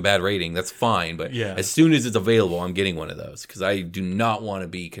of having a bad rating, that's fine. But as soon as it's available, I'm getting one of those because I do not want to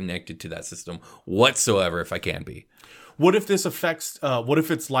be connected to that system whatsoever if I can be. What if this affects, what if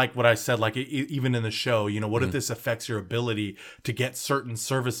it's like what I said, like even in the show, what if this affects your ability to get certain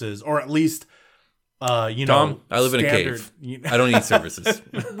services or at least Tom, I live in a cave. I don't need services.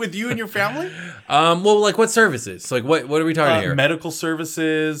 With you and your family? Well, like what services? Like what are we talking here? Medical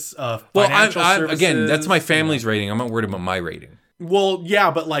services, Well, financial services. again, that's my family's rating. I'm not worried about my rating. Well,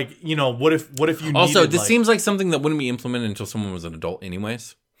 yeah, but like, what if you Also, needed, this seems like something that wouldn't be implemented until someone was an adult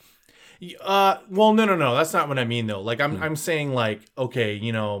anyways. well, no. That's not what I mean though. Like I'm saying like, okay,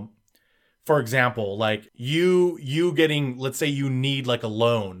 for example, like you getting, let's say you need like a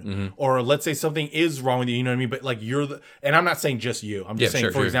loan, or let's say something is wrong with you, you know what I mean? But like and I'm not saying just you. I'm just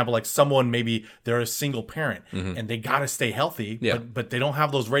saying, for example, like someone, maybe they're a single parent and they got to stay healthy, but they don't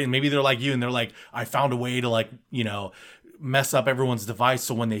have those ratings. Maybe they're like you and they're like, I found a way to like, mess up everyone's device.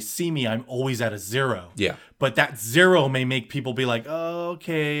 So when they see me, I'm always at a 0. Yeah. But that 0 may make people be like, oh,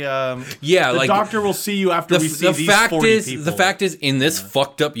 okay. Yeah. The like doctor will see you after we see these 40 people. The fact is, in this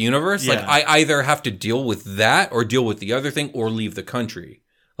fucked up universe, like I either have to deal with that or deal with the other thing or leave the country.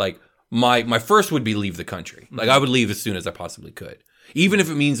 Like my first would be leave the country. Like I would leave as soon as I possibly could. Even if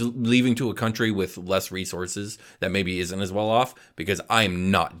it means leaving to a country with less resources that maybe isn't as well off, because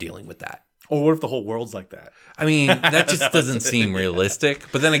I'm not dealing with that. Or what if the whole world's like that? I mean, that just doesn't seem realistic.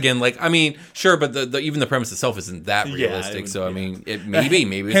 But then again, like, I mean, sure, but even the premise itself isn't that realistic. So, I mean, maybe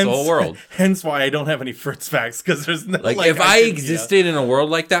it's the whole world. Hence why I don't have any Fritz facts, because there's no, like if I existed in a world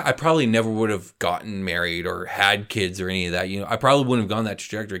like that, I probably never would have gotten married or had kids or any of that. I probably wouldn't have gone that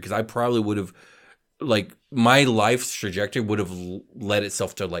trajectory, because I probably would have, like, my life's trajectory would have led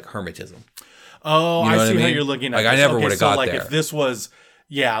itself to, like, hermetism. Oh, I see how you're looking at it. Like, I never would have got like, there. If this was...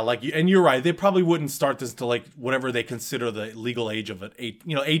 Yeah, like, and you're right. They probably wouldn't start this to like whatever they consider the legal age of it.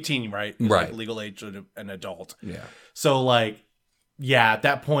 18, right? Right. Like legal age of an adult. Yeah. So like, yeah, at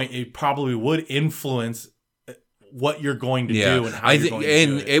that point, it probably would influence what you're going to do and how you're going to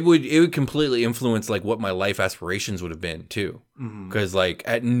do it. It would completely influence like what my life aspirations would have been too. Because like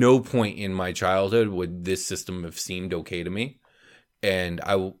at no point in my childhood would this system have seemed okay to me, and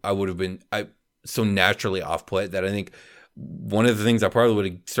I would have been so naturally off put that I think. One of the things I probably would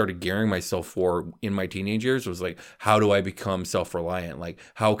have started gearing myself for in my teenage years was like, how do I become self-reliant? Like,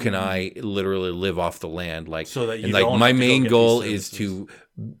 how can I literally live off the land? Like, so that you and like don't my have to main go get goal these is to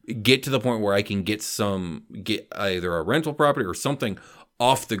get to the point where I can get either a rental property or something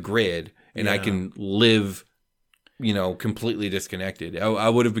off the grid, and I can live, completely disconnected. I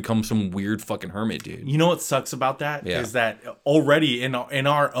would have become some weird fucking hermit, dude. You know what sucks about that is that already in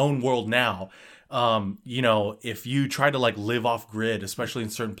our own world now. If you try to like live off grid, especially in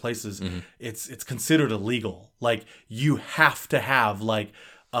certain places, it's considered illegal. Like you have to have like,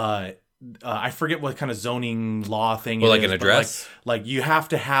 I forget what kind of zoning law thing it like is, an address. Like you have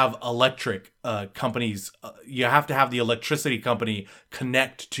to have electric companies. You have to have the electricity company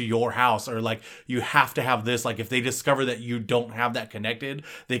connect to your house, or like you have to have this. Like if they discover that you don't have that connected,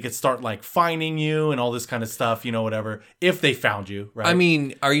 they could start like fining you and all this kind of stuff. Whatever. If they found you, right? I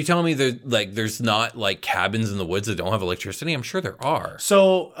mean, are you telling me there's not like cabins in the woods that don't have electricity? I'm sure there are.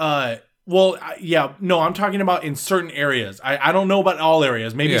 So, well, yeah, no, I'm talking about in certain areas. I don't know about all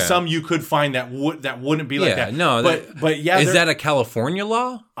areas. Maybe some you could find that wouldn't be like that. No, but yeah, is that a California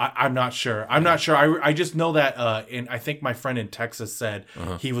law? I'm not sure. I'm not sure. I just know that, and I think my friend in Texas said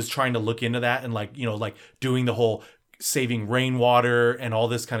he was trying to look into that and like doing the whole saving rainwater and all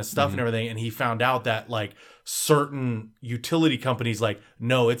this kind of stuff and everything, and he found out that like certain utility companies like,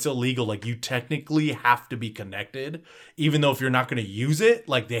 no, it's illegal. Like you technically have to be connected, even though if you're not going to use it,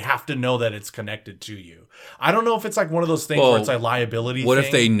 like they have to know that it's connected to you. I don't know if it's like one of those things where it's a liability what thing.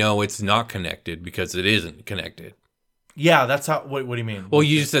 If they know it's not connected because it isn't connected? Yeah, that's how. What do you mean? Well,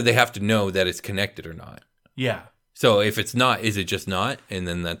 you just said they have to know that it's connected or not. Yeah. So if it's not, is it just not? And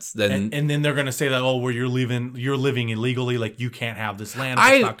then and then they're gonna say that, where you're living illegally, like you can't have this land.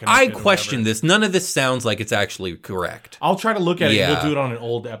 It's not I question this. None of this sounds like it's actually correct. I'll try to look at it. We'll do it on an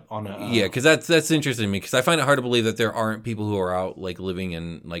old because that's interesting to me, because I find it hard to believe that there aren't people who are out like living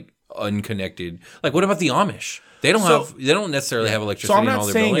in like unconnected. Like what about the Amish? They don't necessarily have electricity. So I'm in not all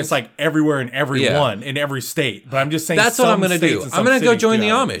their saying buildings. It's like everywhere and everyone in every state, but I'm just saying that's what I'm going to do. I'm going to go join the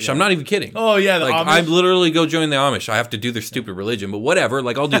Amish. I'm not even kidding. Oh yeah, the Amish. I literally go join the Amish. I have to do their stupid religion, but whatever.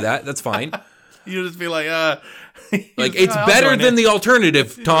 Like I'll do that. That's fine. You just be like, like it's better than the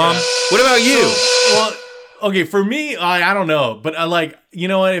alternative, Tom. Yeah. What about you? Well, okay, for me, I don't know, but like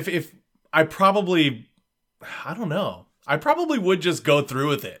what? If I probably, I don't know. I probably would just go through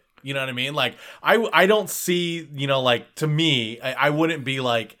with it. You know what I mean? Like, I don't see, like, to me, I wouldn't be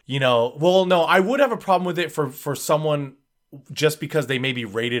like, well, no, I would have a problem with it for someone just because they may be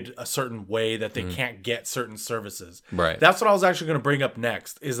rated a certain way that they can't get certain services. Right. That's what I was actually going to bring up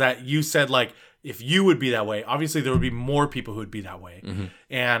next, is that you said, like, if you would be that way, obviously there would be more people who would be that way. Mm-hmm.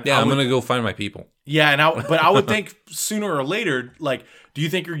 And I'm gonna go find my people. Yeah, but I would think sooner or later, like, do you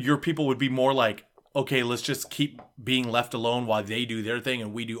think your people would be more like, okay, let's just keep being left alone while they do their thing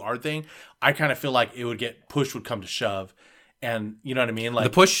and we do our thing? I kind of feel like it would get push would come to shove, and you know what I mean. Like the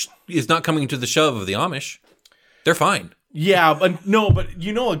push is not coming to the shove of the Amish. They're fine. Yeah, but no, but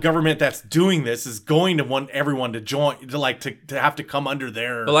you know, a government that's doing this is going to want everyone to join, to have to come under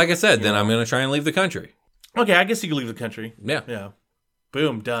their. But like I said, then I'm going to try and leave the country. Okay, I guess you can leave the country. Yeah.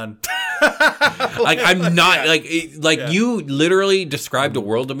 Boom, done. Like I'm not you literally described a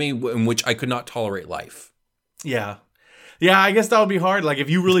world to me in which I could not tolerate life. Yeah. Yeah, I guess that would be hard. Like if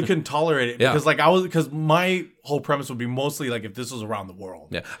you really couldn't tolerate it, because because my whole premise would be mostly like if this was around the world.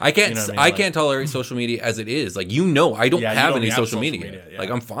 Yeah, I can't. I can't tolerate social media as it is. Like I don't have any social media. Yeah. Like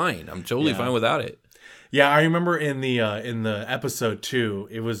I'm fine. I'm totally fine without it. Yeah, I remember in the episode 2,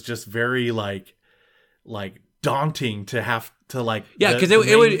 it was just very like daunting to have to like. Yeah, because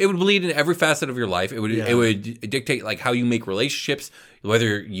it would bleed into every facet of your life. It would dictate like how you make relationships,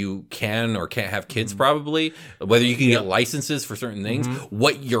 whether you can or can't have kids, probably, whether you can get licenses for certain things,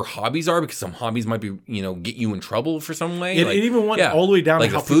 what your hobbies are, because some hobbies might be get you in trouble for some way. It even went all the way down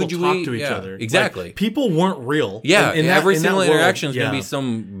like to how food people talk to each other. Exactly. Like, people weren't real. Yeah, every single world, interaction is going to be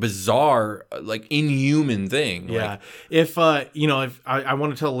some bizarre, like inhuman thing. Yeah. If if I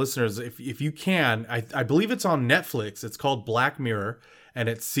want to tell listeners, if you can, I believe it's on Netflix. It's called Black Mirror. And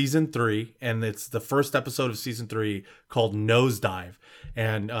it's season 3, and it's the first episode of season 3 called Nosedive.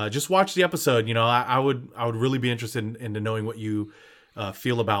 And just watch the episode. I would really be interested in knowing what you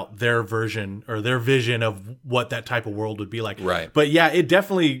feel about their version or their vision of what that type of world would be like. Right. But yeah, it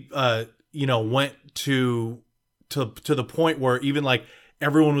definitely went to the point where even like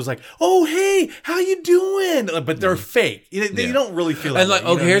everyone was like, "Oh, hey, how you doing?" But they're fake. They don't really feel. And like,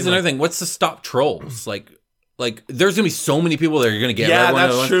 okay, here's another thing. What's to stop trolls? Like there's gonna be so many people that are gonna get. Yeah,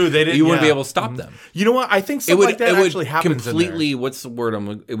 that's true. You wouldn't be able to stop them. You know what? I think something like that actually happens. Completely. What's the word?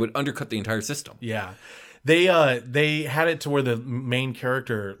 It would undercut the entire system. Yeah, they had it to where the main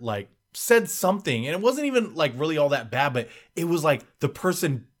character like said something, and it wasn't even like really all that bad, but it was like the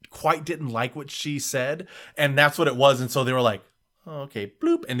person quite didn't like what she said, and that's what it was. And so they were like, oh, okay,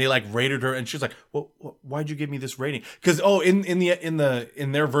 bloop, and they like rated her, and she's like, well, why'd you give me this rating? Because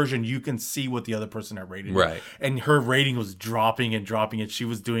in their version, you can see what the other person had rated, right? And her rating was dropping and dropping, and she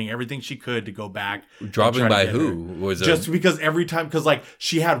was doing everything she could to go back. Dropping by who? Was it just because every time, because like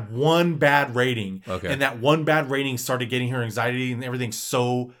she had one bad rating, okay, and that one bad rating started getting her anxiety and everything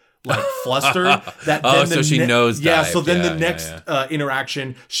so like flustered that so she knows. Yeah, so then the next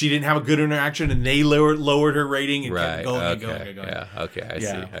interaction, she didn't have a good interaction, and they lowered her rating and kept going. Yeah, okay,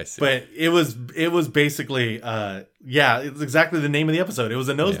 I see. But it was basically it's exactly the name of the episode. It was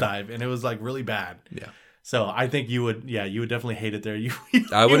a nosedive, and it was like really bad. Yeah. So I think you would definitely hate it there.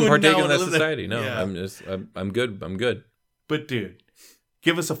 I wouldn't partake in that society. No, yeah. I'm good. But dude,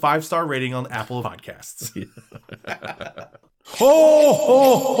 give us a 5-star rating on Apple Podcasts. Ho,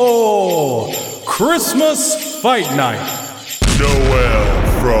 ho, ho! Christmas Fight Night!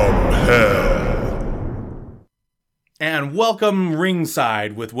 Noel from Hell. And welcome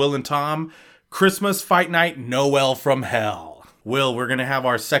ringside with Will and Tom. Christmas Fight Night, Noel from Hell. Will, we're going to have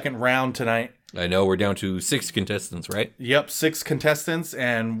our second round tonight. I know we're down to 6 contestants, right? Yep, 6 contestants,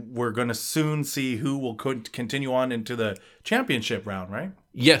 and we're going to soon see who will continue on into the championship round, right?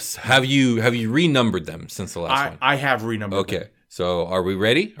 Yes. Have you renumbered them since the last one? I have renumbered them. Okay. So are we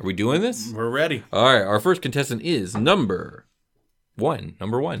ready? Are we doing this? We're ready. All right. Our first contestant is number one.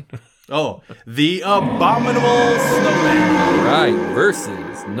 Oh, the Abominable Snowman. All right.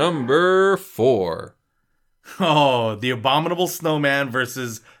 Versus number 4. Oh, the Abominable Snowman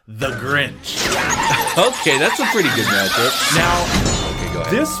versus the Grinch. Okay, that's a pretty good matchup. Now, go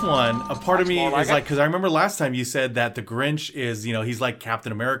ahead. This one, a part of me is like, because I remember last time you said that the Grinch is, he's like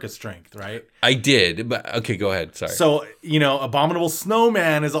Captain America's strength, right? I did, but okay, go ahead. Sorry. So, Abominable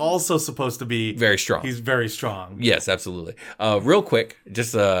Snowman is also supposed to be very strong. He's very strong. Yes, absolutely. Real quick,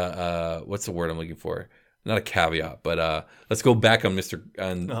 just what's the word I'm looking for? Not a caveat, but let's go back on the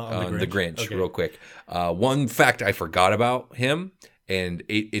Grinch okay. Real quick. One fact I forgot about him, and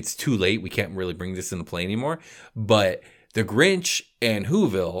it's too late. We can't really bring this into play anymore. But the Grinch and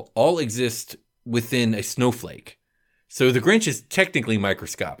Whoville all exist within a snowflake. So the Grinch is technically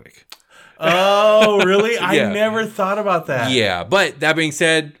microscopic. Oh, really? I Yeah. never thought about that. Yeah, but that being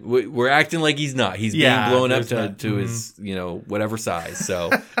said, we're acting like he's not. He's Yeah, being blown up there's not. to his, whatever size. So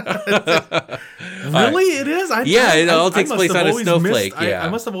Really? It is? It all takes must place have on a always snowflake. missed- Yeah, I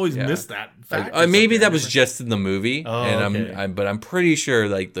must have always Yeah. missed that fact. maybe that was just in the movie, Oh, and okay. but I'm pretty sure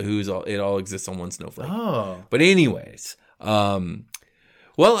like it all exists on one snowflake. Oh. But anyways,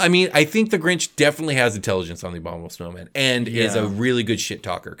 well, I mean, I think the Grinch definitely has intelligence on the Abominable Snowman, and is Yeah. a really good shit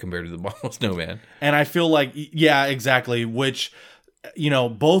talker compared to the Abominable Snowman. And I feel like, yeah, exactly. Which,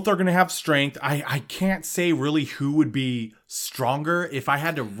 both are going to have strength. I can't say really who would be stronger. If I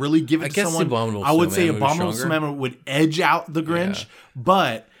had to really give it to guess the someone, Abominable I would say Snowman would be Abominable stronger. Snowman would edge out the Grinch. Yeah.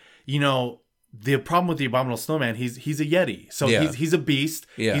 But, the problem with the Abominable Snowman, he's a Yeti, so Yeah. he's a beast.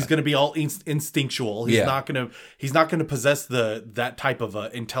 Yeah. He's going to be all instinctual. He's Yeah. not going to possess that type of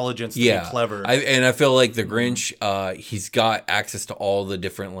intelligence to be clever. I feel like the Grinch, he's got access to all the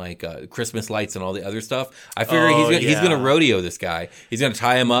different Christmas lights and all the other stuff. I figure he's gonna rodeo this guy. He's gonna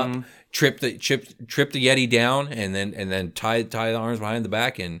tie him up, trip the Yeti down, and then tie the arms behind the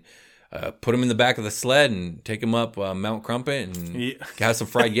back and put him in the back of the sled and take him up Mount Crumpet and have some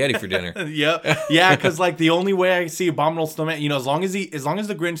fried Yeti for dinner. Yeah, because the only way I see Abominable Snowman, as long as the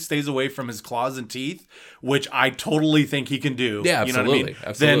Grinch stays away from his claws and teeth, which I totally think he can do. Yeah, you know what I mean? absolutely,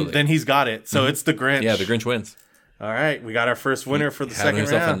 absolutely. Then he's got it. So it's the Grinch. Yeah, the Grinch wins. All right, we got our first winner for the Having second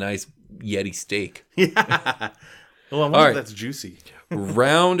himself round. a nice Yeti steak. Well, I wonder All if right. that's juicy.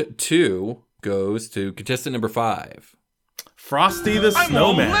 Round 2 goes to contestant number 5. Frosty the I'm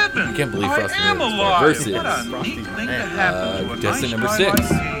Snowman. I can't believe Frosty I am the Snowman alive. versus What a neat thing to happen to a contestant nice number guy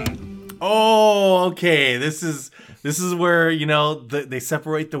 6. like me. Oh, okay. This is where they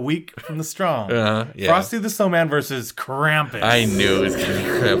separate the weak from the strong. Yeah. Frosty the Snowman versus Krampus. I knew it was going to be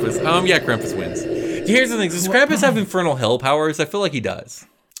Krampus. Yeah, Krampus wins. Here's the thing. Does Krampus have infernal hell powers? I feel like he does.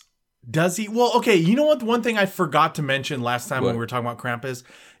 Does he? Well, okay. You know what? One thing I forgot to mention last time when What? we were talking about Krampus,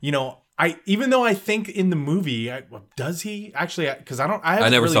 even though I think in the movie, does he actually? Because I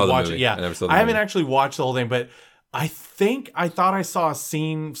haven't never really saw the watched movie. it. Yeah, I never saw the I haven't movie. actually watched the whole thing, but I thought I saw a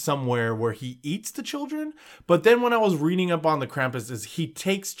scene somewhere where he eats the children. But then when I was reading up on the Krampus, is he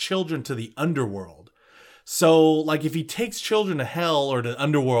takes children to the underworld. So if he takes children to hell or to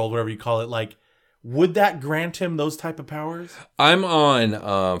underworld, whatever you call it, would that grant him those type of powers? I'm on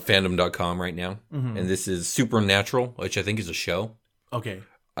fandom.com right now, and this is Supernatural, which I think is a show. Okay.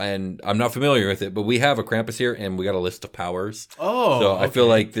 And I'm not familiar with it, but we have a Krampus here, and we got a list of powers. Oh, so I feel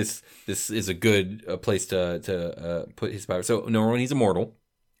like this is a good place to put his power. So number 1, he's immortal.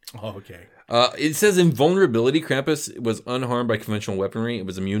 Oh, okay. It says invulnerability. Krampus was unharmed by conventional weaponry. It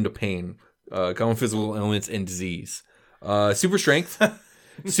was immune to pain, common physical elements, and disease. Super strength,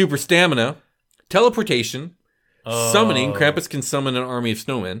 super stamina, teleportation, summoning. Krampus can summon an army of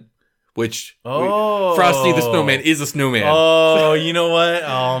snowmen, which Frosty the Snowman is a snowman. Oh, you know what?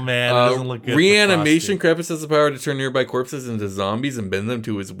 Oh man, it doesn't look good. for Reanimation. Frosty. Krampus has the power to turn nearby corpses into zombies and bend them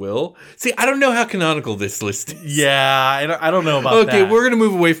to his will. See, I don't know how canonical this list is. Yeah, I don't know about that. Okay, we're gonna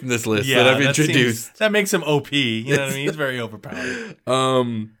move away from this list that I've that introduced. that makes him OP. You know what I mean? He's very overpowered.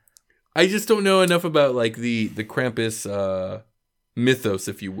 I just don't know enough about the Krampus mythos,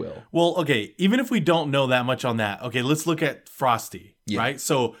 if you will. Well, okay, even if we don't know that much on that, okay, let's look at Frosty, right?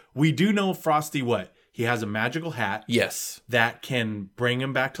 So we do know Frosty what? He has a magical hat Yes. that can bring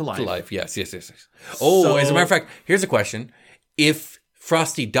him back to life. To life, yes. Oh, So- as a matter of fact, here's a question. If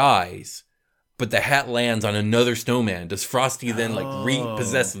Frosty dies, but the hat lands on another snowman, does Frosty then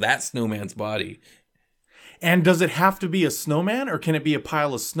repossess that snowman's body? And does it have to be a snowman, or can it be a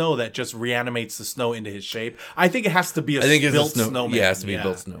pile of snow that just reanimates the snow into his shape? I think it has to be a built snowman. Yeah, it has to be a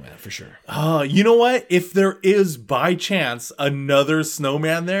built snowman for sure. You know what? If there is by chance another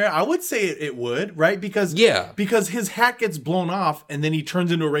snowman there, I would say it would, right? Because his hat gets blown off and then he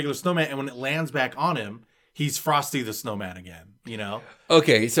turns into a regular snowman, and when it lands back on him, he's Frosty the Snowman again, you know?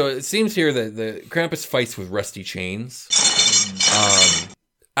 Okay, so it seems here that the Krampus fights with rusty chains.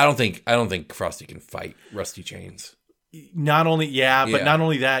 I don't think Frosty can fight rusty chains. Not only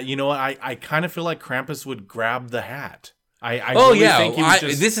that, you know what? I kind of feel like Krampus would grab the hat. I think he would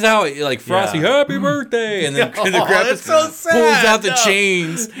just... this is how Frosty, happy birthday, and then the Krampus that's so sad. pulls out the No.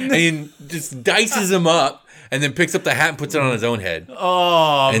 chains and just dices him up, and then picks up the hat and puts it on his own head.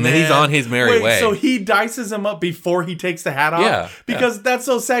 Oh, And man. then he's on his merry way. So he dices him up before he takes the hat off? Yeah. Because that's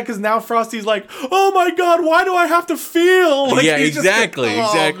so sad, because now Frosty's like, oh my god, why do I have to feel? Yeah, he's just exactly.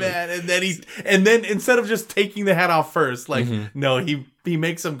 Man. And then instead of just taking the hat off first, no, he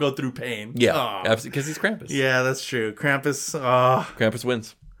makes him go through pain. Yeah, Oh. absolutely, because he's Krampus. Yeah, that's true. Krampus, Krampus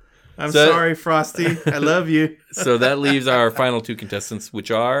wins. I'm So- sorry, Frosty. I love you. So that leaves our final 2 contestants, which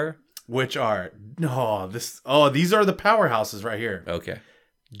are... which are these are the powerhouses right here. Okay.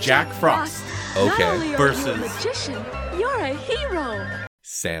 Jack Frost. Not Okay. only are Versus- you a magician, you're a hero.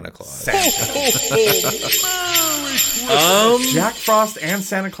 Santa Claus. Jack Frost and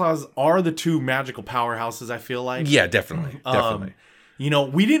Santa Claus are the two magical powerhouses, I feel like. Yeah, definitely. Definitely. You know,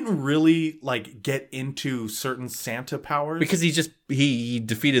 we didn't really like get into certain Santa powers. Because he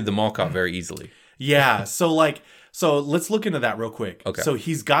defeated the mall cop very easily. Yeah, so let's look into that real quick. Okay. So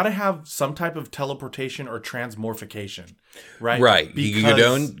he's got to have some type of teleportation or transmorphication, right? Right. He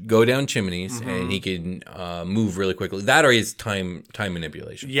can go down chimneys and he can move really quickly. That or his time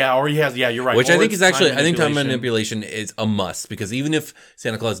manipulation. Yeah, or he has. Yeah, you're right. Which Or I think it's is actually, time manipulation is a must, because even if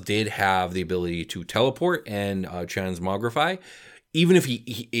Santa Claus did have the ability to teleport and transmogrify, even if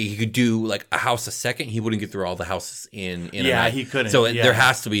he could do like a house a second, he wouldn't get through all the houses in a night. He couldn't. So Yeah. there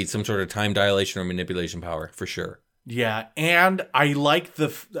has to be some sort of time dilation or manipulation power for sure. Yeah, and I like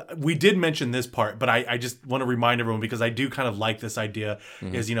we did mention this part, but I just want to remind everyone, because I do kind of like this idea,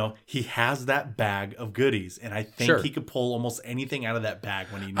 is, you know, he has that bag of goodies, and I think Sure. he could pull almost anything out of that bag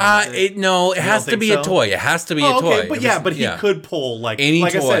when he needs it. It has to think be so? a toy. It has to be a toy. Okay, but he could pull Any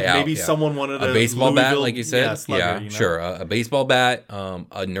like I toy said, out, maybe yeah. someone wanted a baseball bat, Louisville- like you said. slugger, you know? Sure. A baseball bat,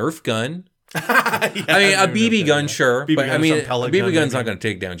 a Nerf gun. Yeah, I mean, a BB gun, sure. BB but gun I or mean, some a pellet BB gun, gun's maybe. not going to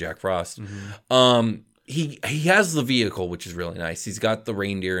take down Jack Frost. He has the vehicle, which is really nice. He's got the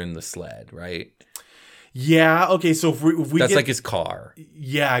reindeer and the sled, right? Yeah. Okay. So if we That's get, like his car.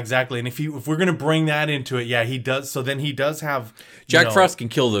 yeah, exactly. And if we're gonna bring that into it, yeah, he does. So then he does have Jack Frost can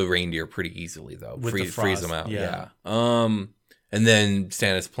kill the reindeer pretty easily, though. With the Freeze frost, them out. yeah. Yeah. And then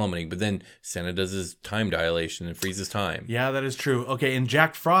Santa's plummeting, but then Santa does his time dilation and freezes time. Yeah, that is true. Okay, in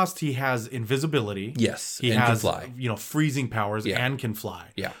Jack Frost, he has invisibility. Yes, he and has can fly. You know, freezing powers Yeah. and can fly.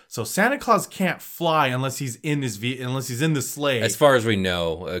 Yeah. So Santa Claus can't fly unless he's in unless he's in the sleigh. As far as we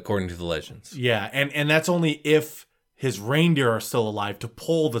know, according to the legends. Yeah, and that's only if his reindeer are still alive to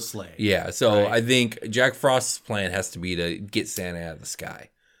pull the sleigh. Yeah, so Right. I think Jack Frost's plan has to be to get Santa out of the sky.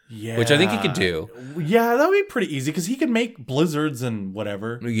 Yeah, Which I think he could do. Yeah, that would be pretty easy because he can make blizzards and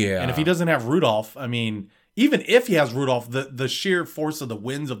whatever. Yeah. and if he doesn't have Rudolph, I mean, even if he has Rudolph, the sheer force of the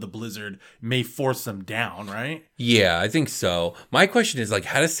winds of the blizzard may force them down, right? Yeah, I think so. My question is, like,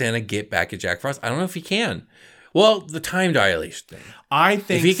 how does Santa get back at Jack Frost? I don't know if he can. Well, the time dilation thing. I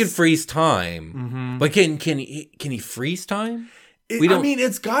think If he can freeze time, but can he freeze time? I mean,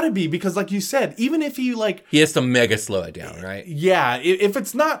 it's got to be because, like you said, even if he He has to mega slow it down, right? yeah, if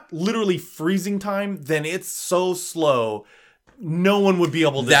it's not literally freezing time, then it's so slow, no one would be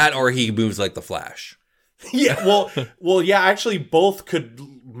able to. That or he moves like the Flash. Yeah, well, yeah. Actually, both could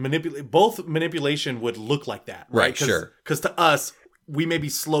manipulate. Both manipulation would look like that, Right, Cause, sure. Because to us, we may be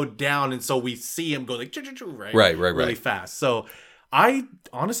slowed down, and so we see him go like right, Right, really fast. So, I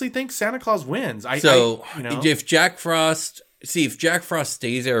honestly think Santa Claus wins. So you know, if Jack Frost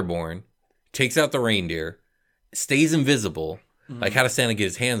stays airborne, takes out the reindeer, stays invisible, like how does Santa get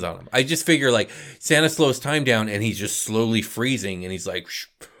his hands on him? I just figure like Santa slows time down and he's just slowly freezing and he's like,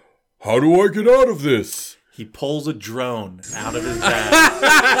 how do I get out of this? he pulls a drone out of his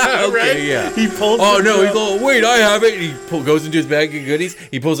bag. Okay, yeah. He pulls. Oh the no! drone. He's like, wait, I have it. He goes into his bag of goodies.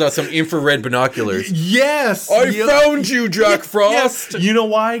 He pulls out some infrared binoculars. Yes, I yeah. found you, Jack Frost. Yes. You know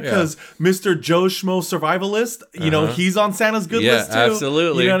why? Because Mr. Joe Schmo Survivalist, you know, he's on Santa's good Yeah, list too.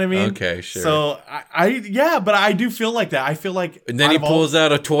 absolutely. You know what I mean? Okay, sure. So but I do feel like that. I feel like, And then he pulls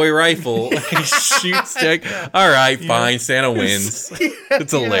out a toy rifle. He shoots Jack. All right, fine. Santa wins.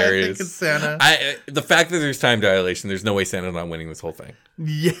 It's hilarious. I think it's Santa. The fact that there's time dilation, there's no way Santa's not winning this whole thing.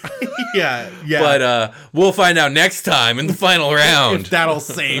 yeah. But we'll find out next time in the final round. If that'll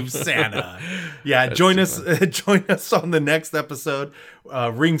save Santa. Yeah, join us on the next episode,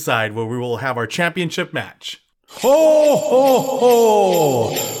 ringside, where we will have our championship match. Ho, ho,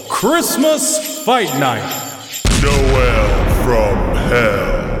 ho! Christmas Fight Night! Noel from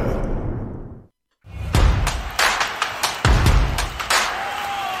hell.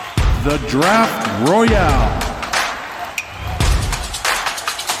 The Draft Royale.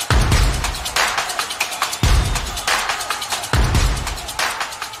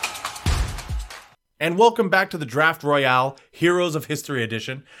 And welcome back to the Draft Royale Heroes of History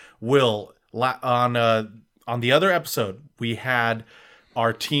Edition. Will, on the other episode, we had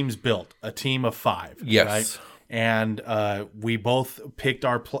our teams built, a team of 5. Yes. Right? And we both picked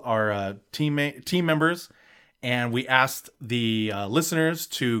our team members, and we asked the listeners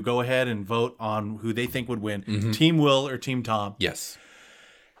to go ahead and vote on who they think would win, Team Will or Team Tom. Yes.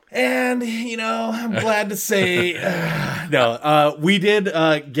 And, I'm glad to say, we did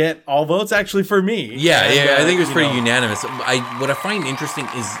get all votes actually for me. Yeah, I think it was pretty unanimous. What I find interesting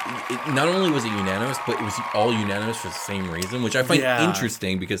is not only was it unanimous, but it was all unanimous for the same reason, which I find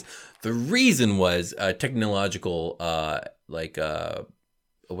interesting because the reason was technological,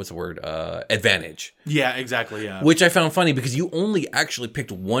 what's the word? Advantage. Yeah, exactly. Yeah. Which I found funny because you only actually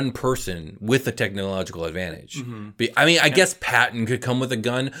picked one person with a technological advantage. Mm-hmm. I mean, I guess Patton could come with a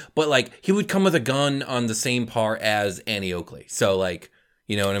gun, but like he would come with a gun on the same par as Annie Oakley. So like,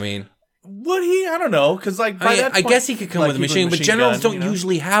 you know what I mean? Would he? I don't know. Because like, by that point, I guess he could come with a machine, but generals don't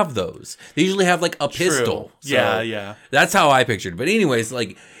usually have those. They usually have like a pistol. So yeah. That's how I pictured it. But anyways,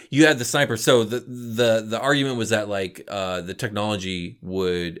 like. You had the sniper, so the argument was that like the technology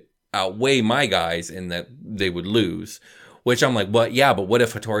would outweigh my guys and that they would lose. Which I'm like, well, yeah, but what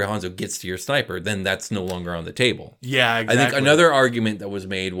if Hattori Hanzo gets to your sniper? Then that's no longer on the table. Yeah, exactly. I think another argument that was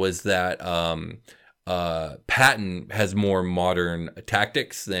made was that Patton has more modern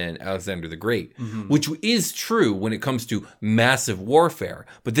tactics than Alexander the Great, which is true when it comes to massive warfare.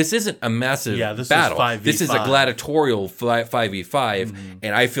 But this isn't a massive battle. This is a gladiatorial 5v5,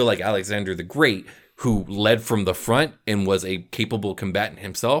 and I feel like Alexander the Great, who led from the front and was a capable combatant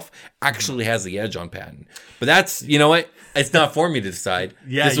himself, actually has the edge on Patton. But that's, you know what? It's not for me to decide.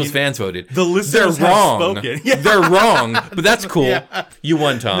 Yeah, this was fans voted. The listeners They're wrong. have spoken. Yeah. They're wrong, but that's cool. Yeah. You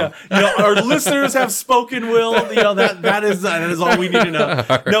won, Tom. No, our listeners have spoken, Will. That is all we need to know.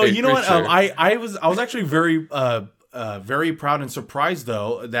 All no, right, you know what? Sure. I was actually very very proud and surprised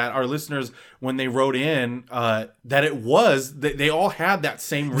though that our listeners, when they wrote in, that it was they all had that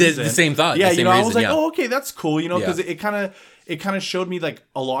same reason, the same thought. Yeah, the same I reason, was like, oh, okay, that's cool, because it kind of showed me like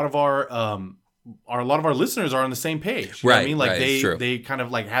a lot of our listeners are on the same page. You know what I mean? Like they kind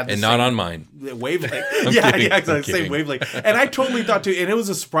of like had the and same not on mine wavelength. Exactly, same wavelength. And I totally thought too, and it was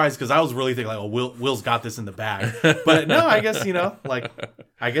a surprise because I was really thinking like, oh, Will's got this in the bag. But no, I guess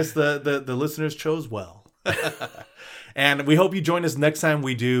I guess the listeners chose well. And we hope you join us next time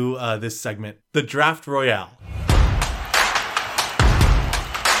we do this segment, the Draft Royale.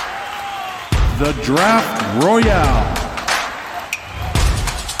 The Draft Royale.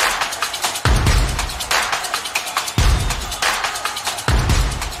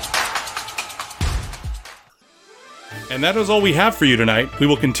 And that is all we have for you tonight. We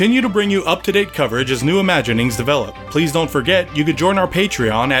will continue to bring you up-to-date coverage as new imaginings develop. Please don't forget, you could join our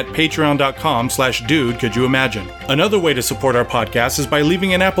Patreon at patreon.com/dude-could-you-imagine. Another way to support our podcast is by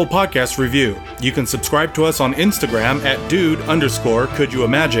leaving an Apple Podcast review. You can subscribe to us on Instagram at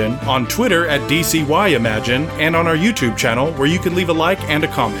dude_could-you-imagine, on Twitter at DCYimagine, and on our YouTube channel where you can leave a like and a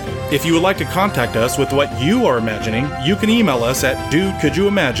comment. If you would like to contact us with what you are imagining, you can email us at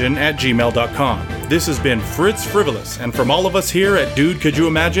dudecouldyoumagine@gmail.com. This has been Fritz Frivolous, and from all of us here at Dude Could You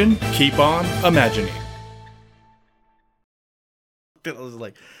Imagine, keep on imagining. I was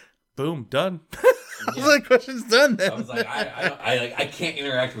like, boom, done. I was like, question's done then. I was like, I can't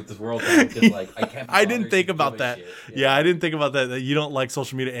interact with this world because like I can't. I didn't think about that. Yeah, I didn't think about that. That you don't like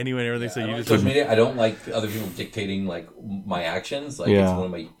social media anyway and everything, so you just social media. I don't like other people dictating like my actions. Like it's one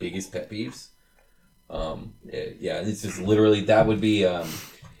of my biggest pet peeves. It's just literally that would be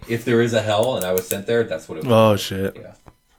if there is a hell and I was sent there, that's what it would be. Oh shit. Yeah.